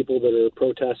viewpoint of people that are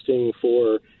protesting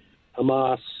for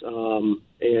Hamas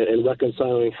and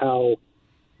reconciling how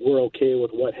we're okay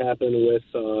with what happened with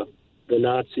the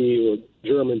Nazi or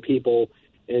German people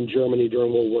in Germany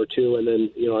during World War II. And then,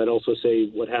 I'd also say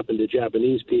what happened to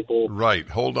Japanese people. Right.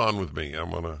 Hold on with me.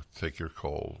 I'm going to take your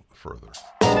call further.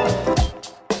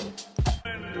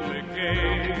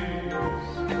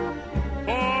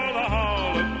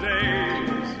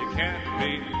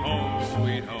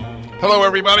 Hello,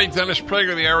 everybody. Dennis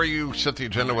Prager, the hour you set the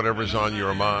agenda, whatever's on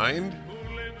your mind.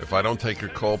 If I don't take your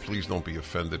call, please don't be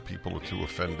offended. People are too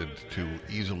offended too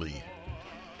easily.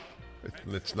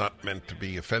 It's not meant to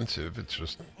be offensive. It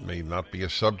just may not be a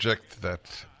subject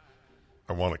that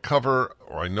I want to cover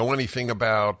or I know anything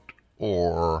about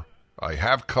or I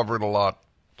have covered a lot.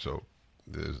 So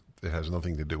it has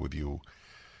nothing to do with you,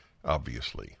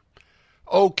 obviously.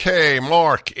 Okay,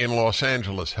 Mark in Los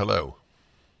Angeles. Hello.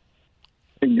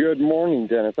 Good morning,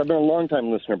 Dennis. I've been a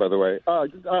long-time listener, by the way. I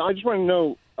just want to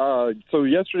know, so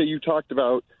yesterday you talked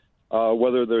about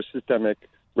whether there's systemic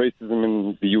racism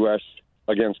in the U.S.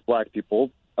 against black people,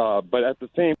 but at the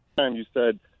same time you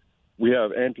said we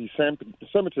have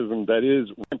anti-Semitism that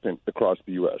is rampant across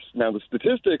the U.S. Now, the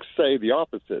statistics say the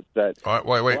opposite. That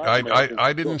wait.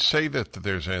 I didn't say that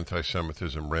there's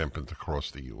anti-Semitism rampant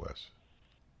across the U.S.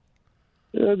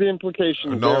 The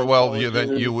implication. No, well,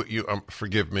 then you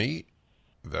forgive me.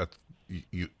 That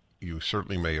you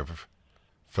certainly may have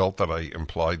felt that I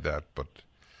implied that, but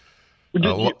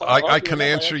I can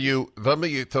answer you. Let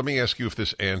me ask you if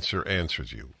this answer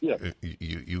answers you. Yeah.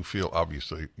 You feel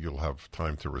obviously you'll have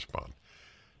time to respond.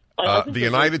 The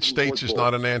United States is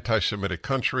not an anti-Semitic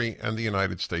country, and the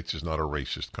United States is not a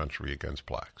racist country against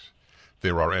blacks.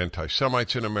 There are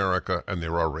anti-Semites in America, and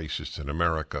there are racists in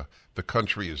America. The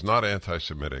country is not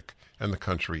anti-Semitic, and the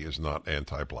country is not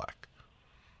anti-black.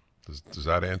 Does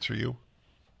that answer you?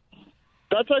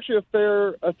 That's actually a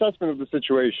fair assessment of the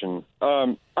situation.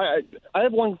 I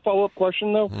have one follow-up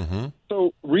question, though. Mm-hmm.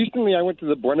 So recently I went to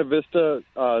the Buena Vista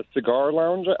Cigar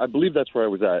Lounge. I believe that's where I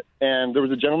was at. And there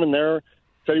was a gentleman there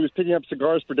said he was picking up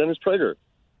cigars for Dennis Prager.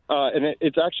 And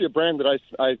it's actually a brand that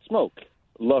I smoke,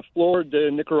 La Flor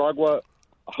de Nicaragua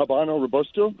Habano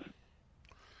Robusto.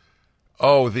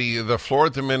 Oh, the Flor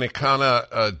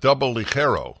Dominicana Double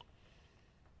Ligero.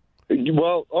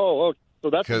 Well, so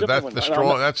that's a different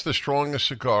one. That's the strongest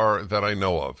cigar that I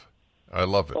know of. I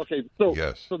love it. Okay, so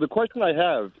yes. So the question I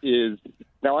have is,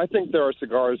 now I think there are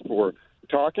cigars for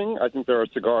talking. I think there are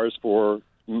cigars for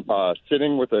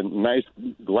sitting with a nice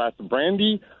glass of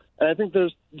brandy, and I think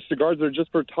there's cigars that are just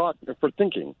for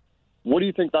thinking. What do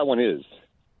you think that one is?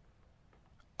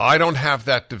 I don't have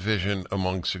that division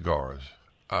among cigars.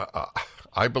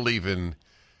 I believe in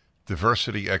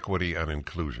diversity, equity, and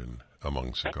inclusion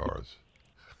among cigars.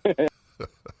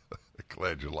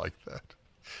 Glad you like that.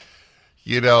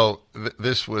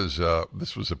 This was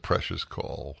a precious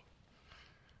call.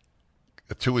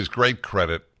 To his great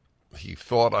credit, he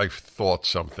thought I thought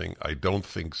something. I don't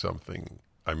think something.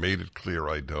 I made it clear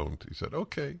I don't. He said,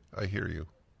 okay, I hear you.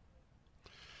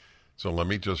 So let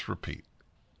me just repeat.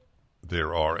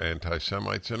 There are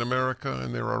anti-Semites in America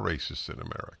and there are racists in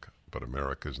America. But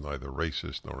America is neither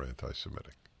racist nor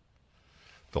anti-Semitic.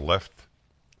 The left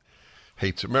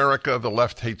hates America, the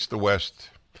left hates the West,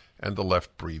 and the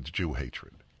left breeds Jew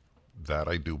hatred. That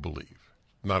I do believe.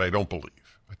 Not I don't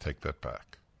believe. I take that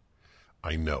back.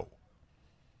 I know.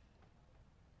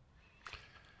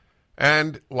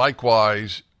 And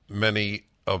likewise, many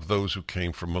of those who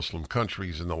came from Muslim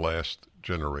countries in the last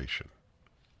generation.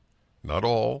 Not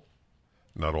all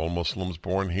Muslims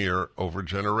born here over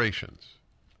generations.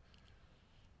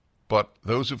 But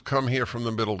those who've come here from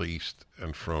the Middle East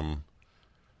and from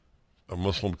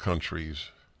Muslim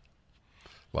countries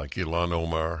like Ilhan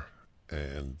Omar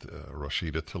and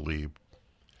Rashida Tlaib,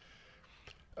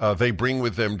 they bring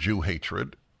with them Jew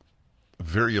hatred,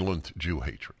 virulent Jew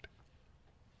hatred.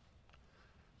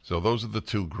 So those are the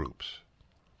two groups.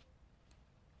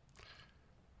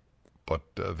 But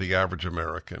the average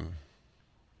American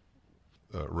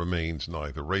remains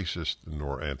neither racist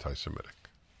nor anti-Semitic.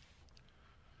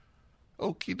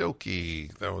 Okie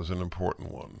dokie. That was an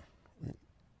important one.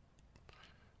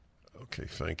 Okay,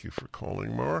 thank you for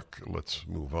calling, Mark. Let's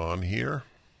move on here.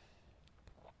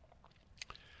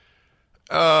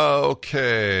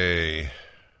 Okay.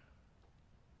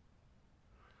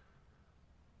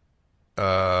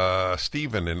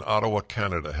 Stephen in Ottawa,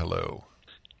 Canada. Hello.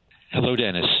 Hello,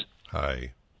 Dennis.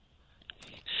 Hi.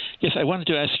 Yes, I wanted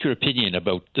to ask your opinion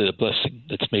about the blessing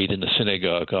that's made in the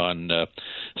synagogue on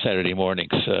Saturday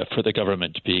mornings for the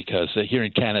government, because here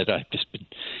in Canada, I've just been,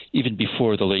 even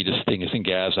before the latest thing is in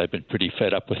Gaza, I've been pretty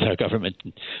fed up with our government.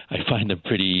 And I find them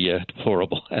pretty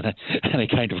deplorable, and I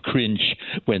kind of cringe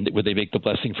when they make the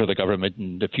blessing for the government,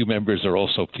 and a few members are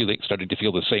also starting to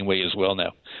feel the same way as well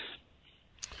now.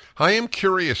 I am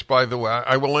curious, by the way.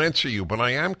 I will answer you, but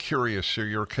I am curious. So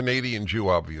you're a Canadian Jew,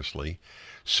 obviously.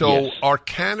 So Yes. Are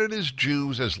Canada's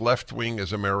Jews as left-wing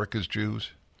as America's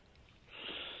Jews?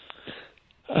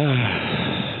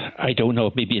 I don't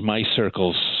know. Maybe in my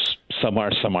circles, some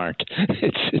are, some aren't.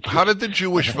 How did the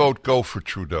Jewish vote go for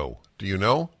Trudeau? Do you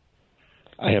know?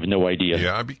 I have no idea.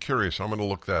 Yeah, I'd be curious. I'm going to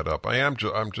look that up. I'm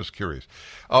just curious.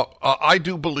 I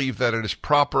do believe that it is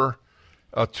proper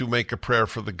to make a prayer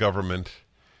for the government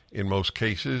in most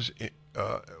cases.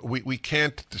 We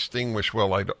can't distinguish.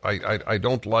 Well, I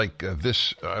don't like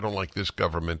this. I don't like this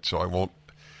government, so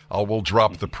I will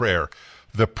drop the prayer.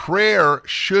 The prayer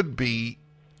should be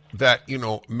that,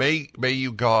 may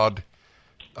you, God,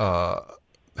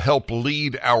 help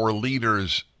lead our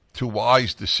leaders to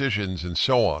wise decisions and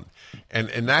so on. And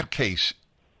in that case,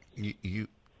 you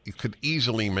could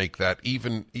easily make that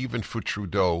even for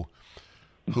Trudeau,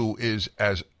 who is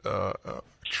as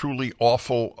truly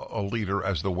awful a leader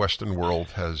as the Western world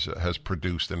has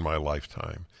produced in my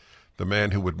lifetime. The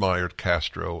man who admired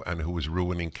Castro and who was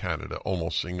ruining Canada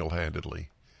almost single-handedly.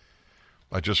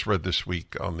 I just read this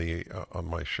week on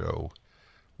my show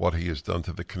what he has done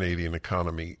to the Canadian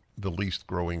economy, the least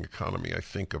growing economy, I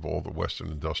think, of all the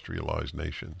Western industrialized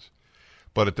nations.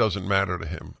 But it doesn't matter to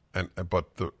him.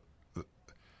 But to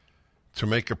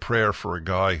make a prayer for a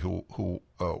guy who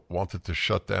wanted to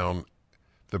shut down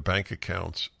the bank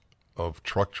accounts of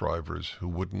truck drivers who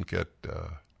wouldn't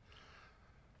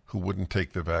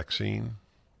take the vaccine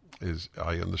is,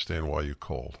 I understand why you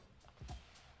called.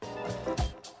 Looking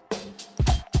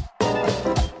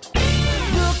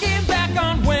back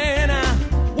on when I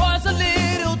was a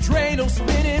little dreidel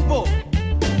spinning bull.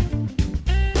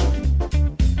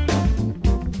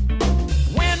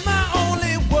 When my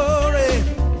only worry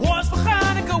was for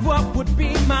Hanukkah, what would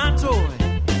be my toy?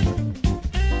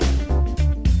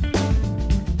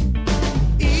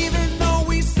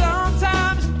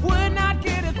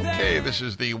 This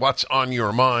is the What's on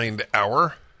Your Mind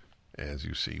hour. As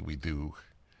you see, we do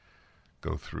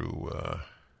go through a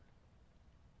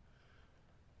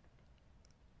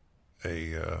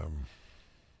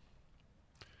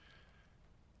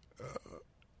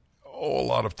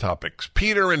lot of topics.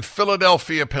 Peter in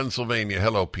Philadelphia, Pennsylvania.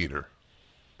 Hello, Peter.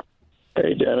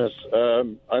 Hey, Dennis.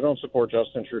 I don't support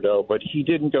Justin Trudeau, but he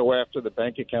didn't go after the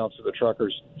bank accounts of the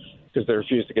truckers because they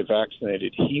refused to get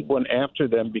vaccinated. He went after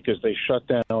them because they shut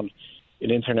down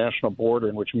an international border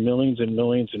in which millions and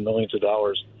millions and millions of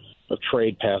dollars of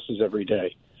trade passes every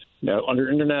day. Now, under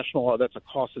international law, that's a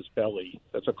casus belli.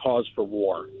 That's a cause for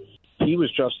war. He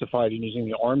was justified in using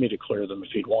the army to clear them if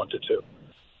he'd wanted to.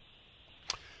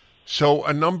 So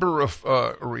a number of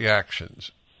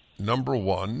reactions. Number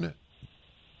one,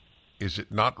 is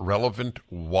it not relevant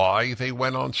why they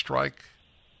went on strike?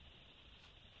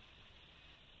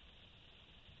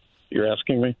 You're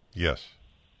asking me? Yes.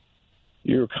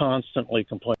 You're constantly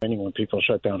complaining when people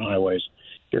shut down highways.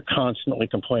 You're constantly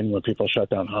complaining when people shut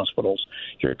down hospitals.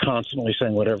 You're constantly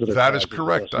saying whatever the That is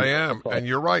correct. I am. And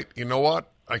you're right. You know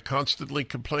what? I constantly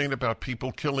complain about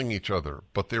people killing each other,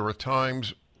 but there are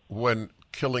times when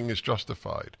killing is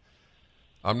justified.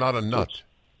 I'm not a nut.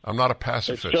 I'm not a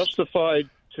pacifist. It's justified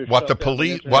to what shut the down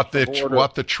police, border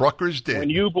what the truckers did. when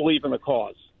you believe in a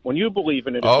cause. When you believe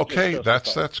in it. Okay,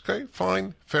 that's okay.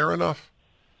 Fine, fair enough.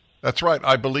 That's right.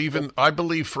 I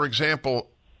believe, for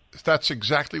example, that's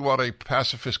exactly what a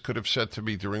pacifist could have said to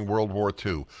me during World War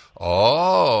II.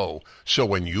 Oh, so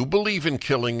when you believe in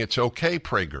killing, it's okay,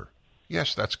 Prager.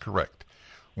 Yes, that's correct.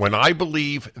 When I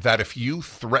believe that if you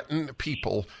threaten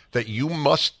people that you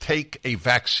must take a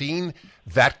vaccine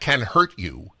that can hurt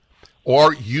you,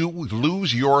 or you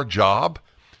lose your job,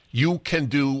 you can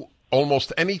do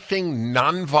almost anything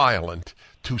nonviolent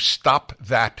to stop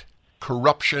that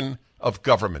corruption of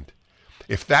government.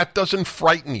 If that doesn't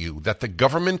frighten you, that the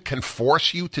government can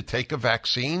force you to take a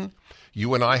vaccine,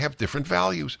 you and I have different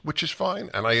values, which is fine,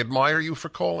 and I admire you for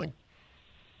calling.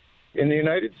 In the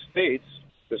United States,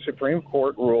 the Supreme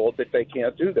Court ruled that they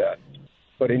can't do that.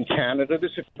 But in Canada, the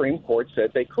Supreme Court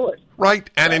said they could. Right,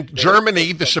 and in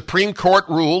Germany, the Supreme Court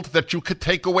ruled that you could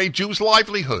take away Jews'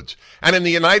 livelihoods. And in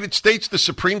the United States, the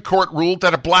Supreme Court ruled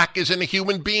that a black isn't a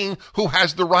human being who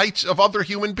has the rights of other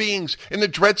human beings in the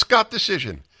Dred Scott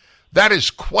decision. That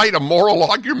is quite a moral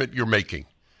argument you're making.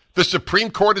 The Supreme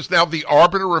Court is now the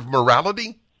arbiter of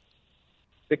morality?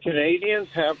 The Canadians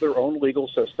have their own legal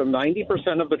system.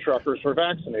 90% of the truckers were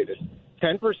vaccinated.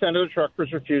 10% of the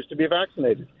truckers refused to be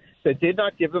vaccinated. That did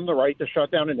not give them the right to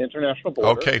shut down an international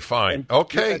border. Okay, fine.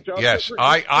 Okay, yes.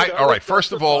 All right.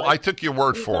 First of all, I took your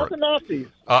word for it. The Nazis.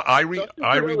 I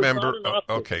remember.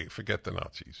 Okay, forget the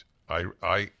Nazis.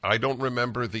 I don't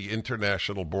remember the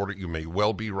international border. You may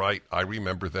well be right. I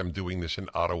remember them doing this in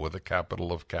Ottawa, the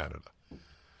capital of Canada.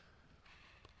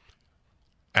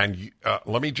 And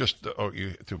let me just.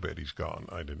 Too bad he's gone.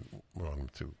 I didn't want him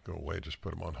to go away. Just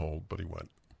put him on hold, but he went.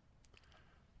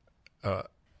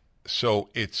 So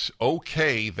it's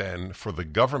okay then for the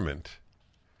government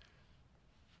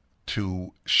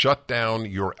to shut down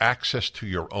your access to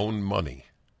your own money.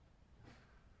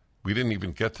 We didn't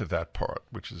even get to that part,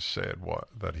 which is sad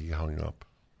that he hung up.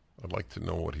 I'd like to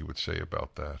know what he would say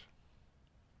about that.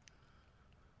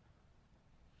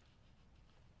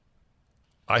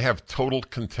 I have total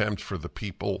contempt for the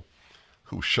people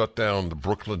who shut down the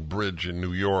Brooklyn Bridge in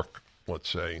New York, let's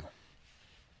say,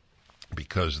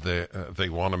 because they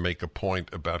want to make a point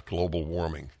about global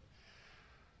warming.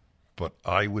 But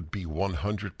I would be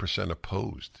 100%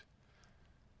 opposed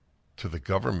to the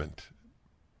government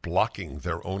blocking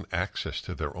their own access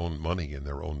to their own money in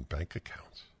their own bank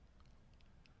accounts.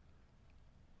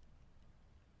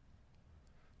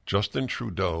 Justin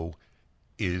Trudeau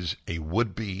is a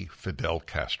would-be Fidel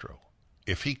Castro.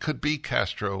 If he could be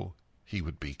Castro, he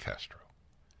would be Castro.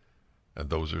 And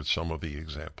those are some of the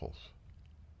examples.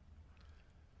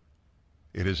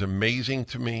 It is amazing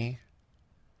to me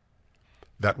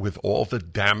that with all the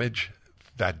damage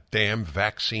that damn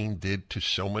vaccine did to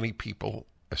so many people,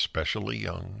 especially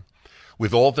young,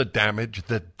 with all the damage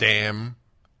the damn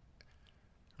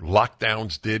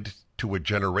lockdowns did to a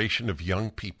generation of young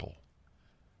people,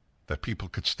 that people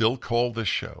could still call this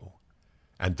show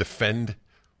and defend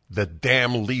the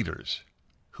damn leaders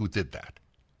who did that.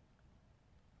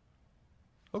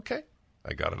 Okay,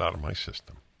 I got it out of my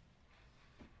system.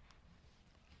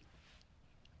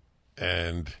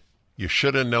 And you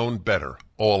should have known better,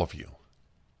 all of you.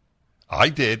 I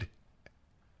did,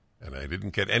 and I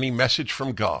didn't get any message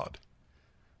from God.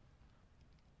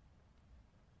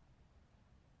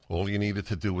 All you needed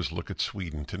to do was look at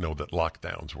Sweden to know that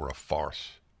lockdowns were a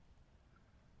farce,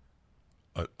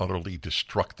 an utterly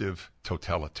destructive,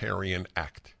 totalitarian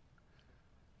act.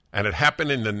 And it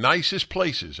happened in the nicest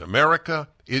places, America,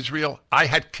 Israel. I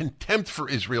had contempt for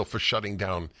Israel for shutting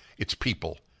down its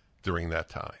people during that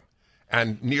time.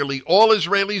 And nearly all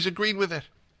Israelis agreed with it.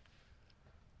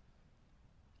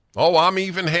 Oh, I'm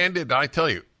even-handed. I tell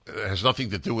you, it has nothing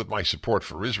to do with my support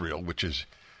for Israel, which is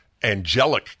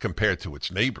angelic compared to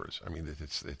its neighbors. I mean,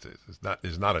 it's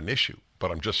not an issue.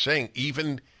 But I'm just saying,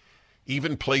 even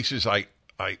places I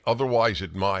otherwise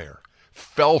admire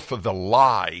fell for the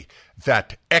lie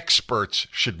that experts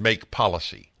should make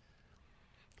policy.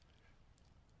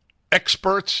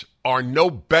 Experts are no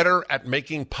better at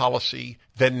making policy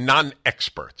than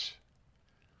non-experts.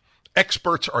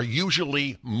 Experts are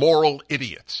usually moral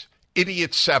idiots,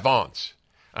 idiot savants.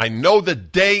 I know the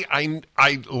day I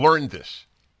learned this.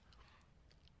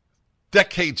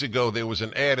 Decades ago, there was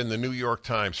an ad in the New York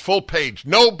Times, full page,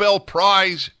 Nobel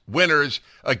Prize winners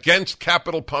against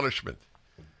capital punishment.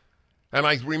 And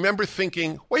I remember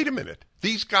thinking, wait a minute,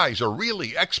 these guys are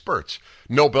really experts.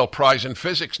 Nobel Prize in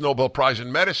Physics, Nobel Prize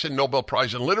in Medicine, Nobel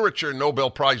Prize in Literature, Nobel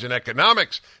Prize in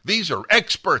Economics. These are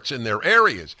experts in their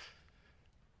areas.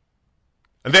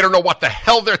 And they don't know what the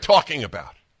hell they're talking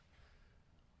about.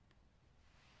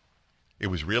 It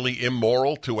was really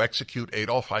immoral to execute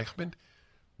Adolf Eichmann?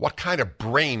 What kind of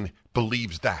brain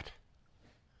believes that?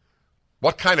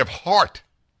 What kind of heart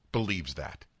believes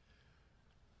that?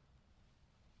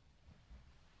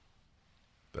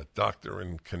 That doctor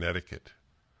in Connecticut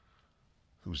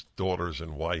whose daughters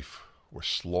and wife were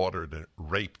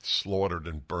raped, slaughtered,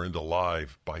 and burned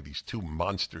alive by these two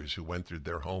monsters who entered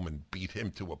their home and beat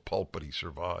him to a pulp, but he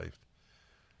survived.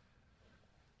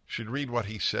 Should read what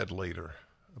he said later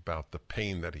about the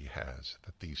pain that he has,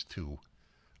 that these two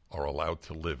are allowed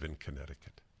to live in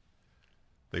Connecticut.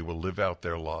 They will live out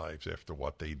their lives after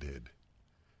what they did.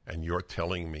 And you're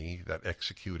telling me that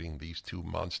executing these two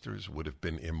monsters would have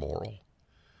been immoral?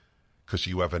 Because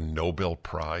you have a Nobel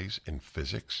Prize in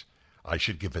physics? I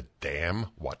should give a damn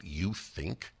what you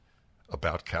think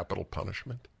about capital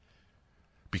punishment?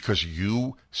 Because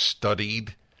you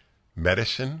studied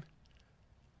medicine?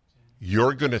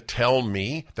 You're going to tell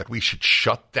me that we should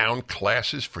shut down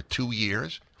classes for 2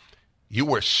 years? You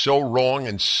were so wrong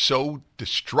and so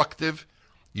destructive,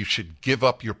 you should give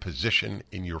up your position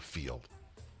in your field.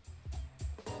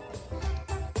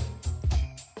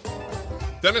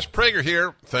 Dennis Prager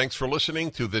here. Thanks for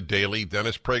listening to the Daily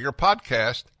Dennis Prager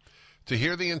Podcast. To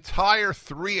hear the entire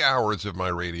 3 hours of my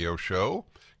radio show,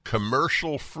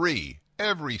 commercial-free,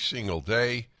 every single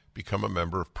day, become a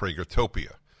member of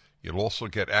Pragertopia. You'll also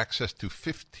get access to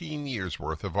 15 years'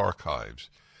 worth of archives,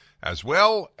 as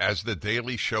well as the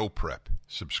daily show prep.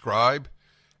 Subscribe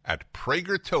at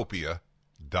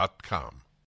Pragertopia.com.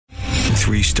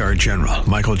 3-star General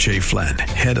Michael J. Flynn,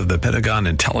 head of the Pentagon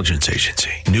Intelligence Agency,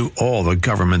 knew all the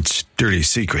government's dirty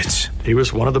secrets. He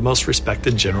was one of the most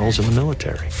respected generals in the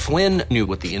military. Flynn knew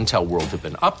what the intel world had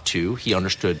been up to. He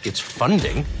understood its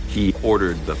funding. He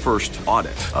ordered the first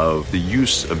audit of the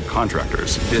use of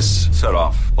contractors. This set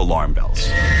off alarm bells.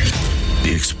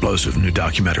 The explosive new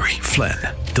documentary, Flynn,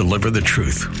 Deliver the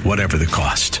Truth, Whatever the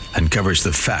Cost, uncovers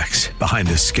the facts behind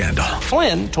this scandal.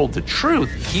 Flynn told the truth.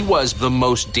 He was the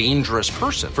most dangerous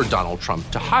person for Donald Trump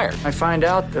to hire. I find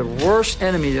out the worst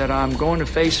enemy that I'm going to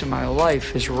face in my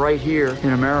life is right here in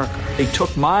America. They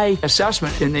took my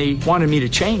assessment and they wanted me to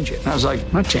change it. And I was like,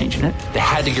 I'm not changing it. They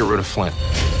had to get rid of Flynn.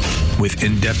 With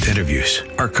in-depth interviews,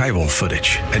 archival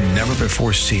footage, and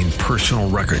never-before-seen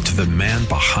personal records of the man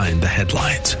behind the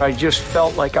headlines. I just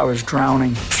felt like I was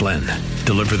drowning. Flynn,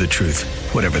 Deliver the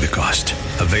Truth, Whatever the Cost.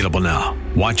 Available now.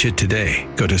 Watch it today.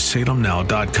 Go to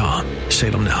salemnow.com.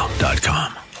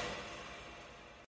 salemnow.com.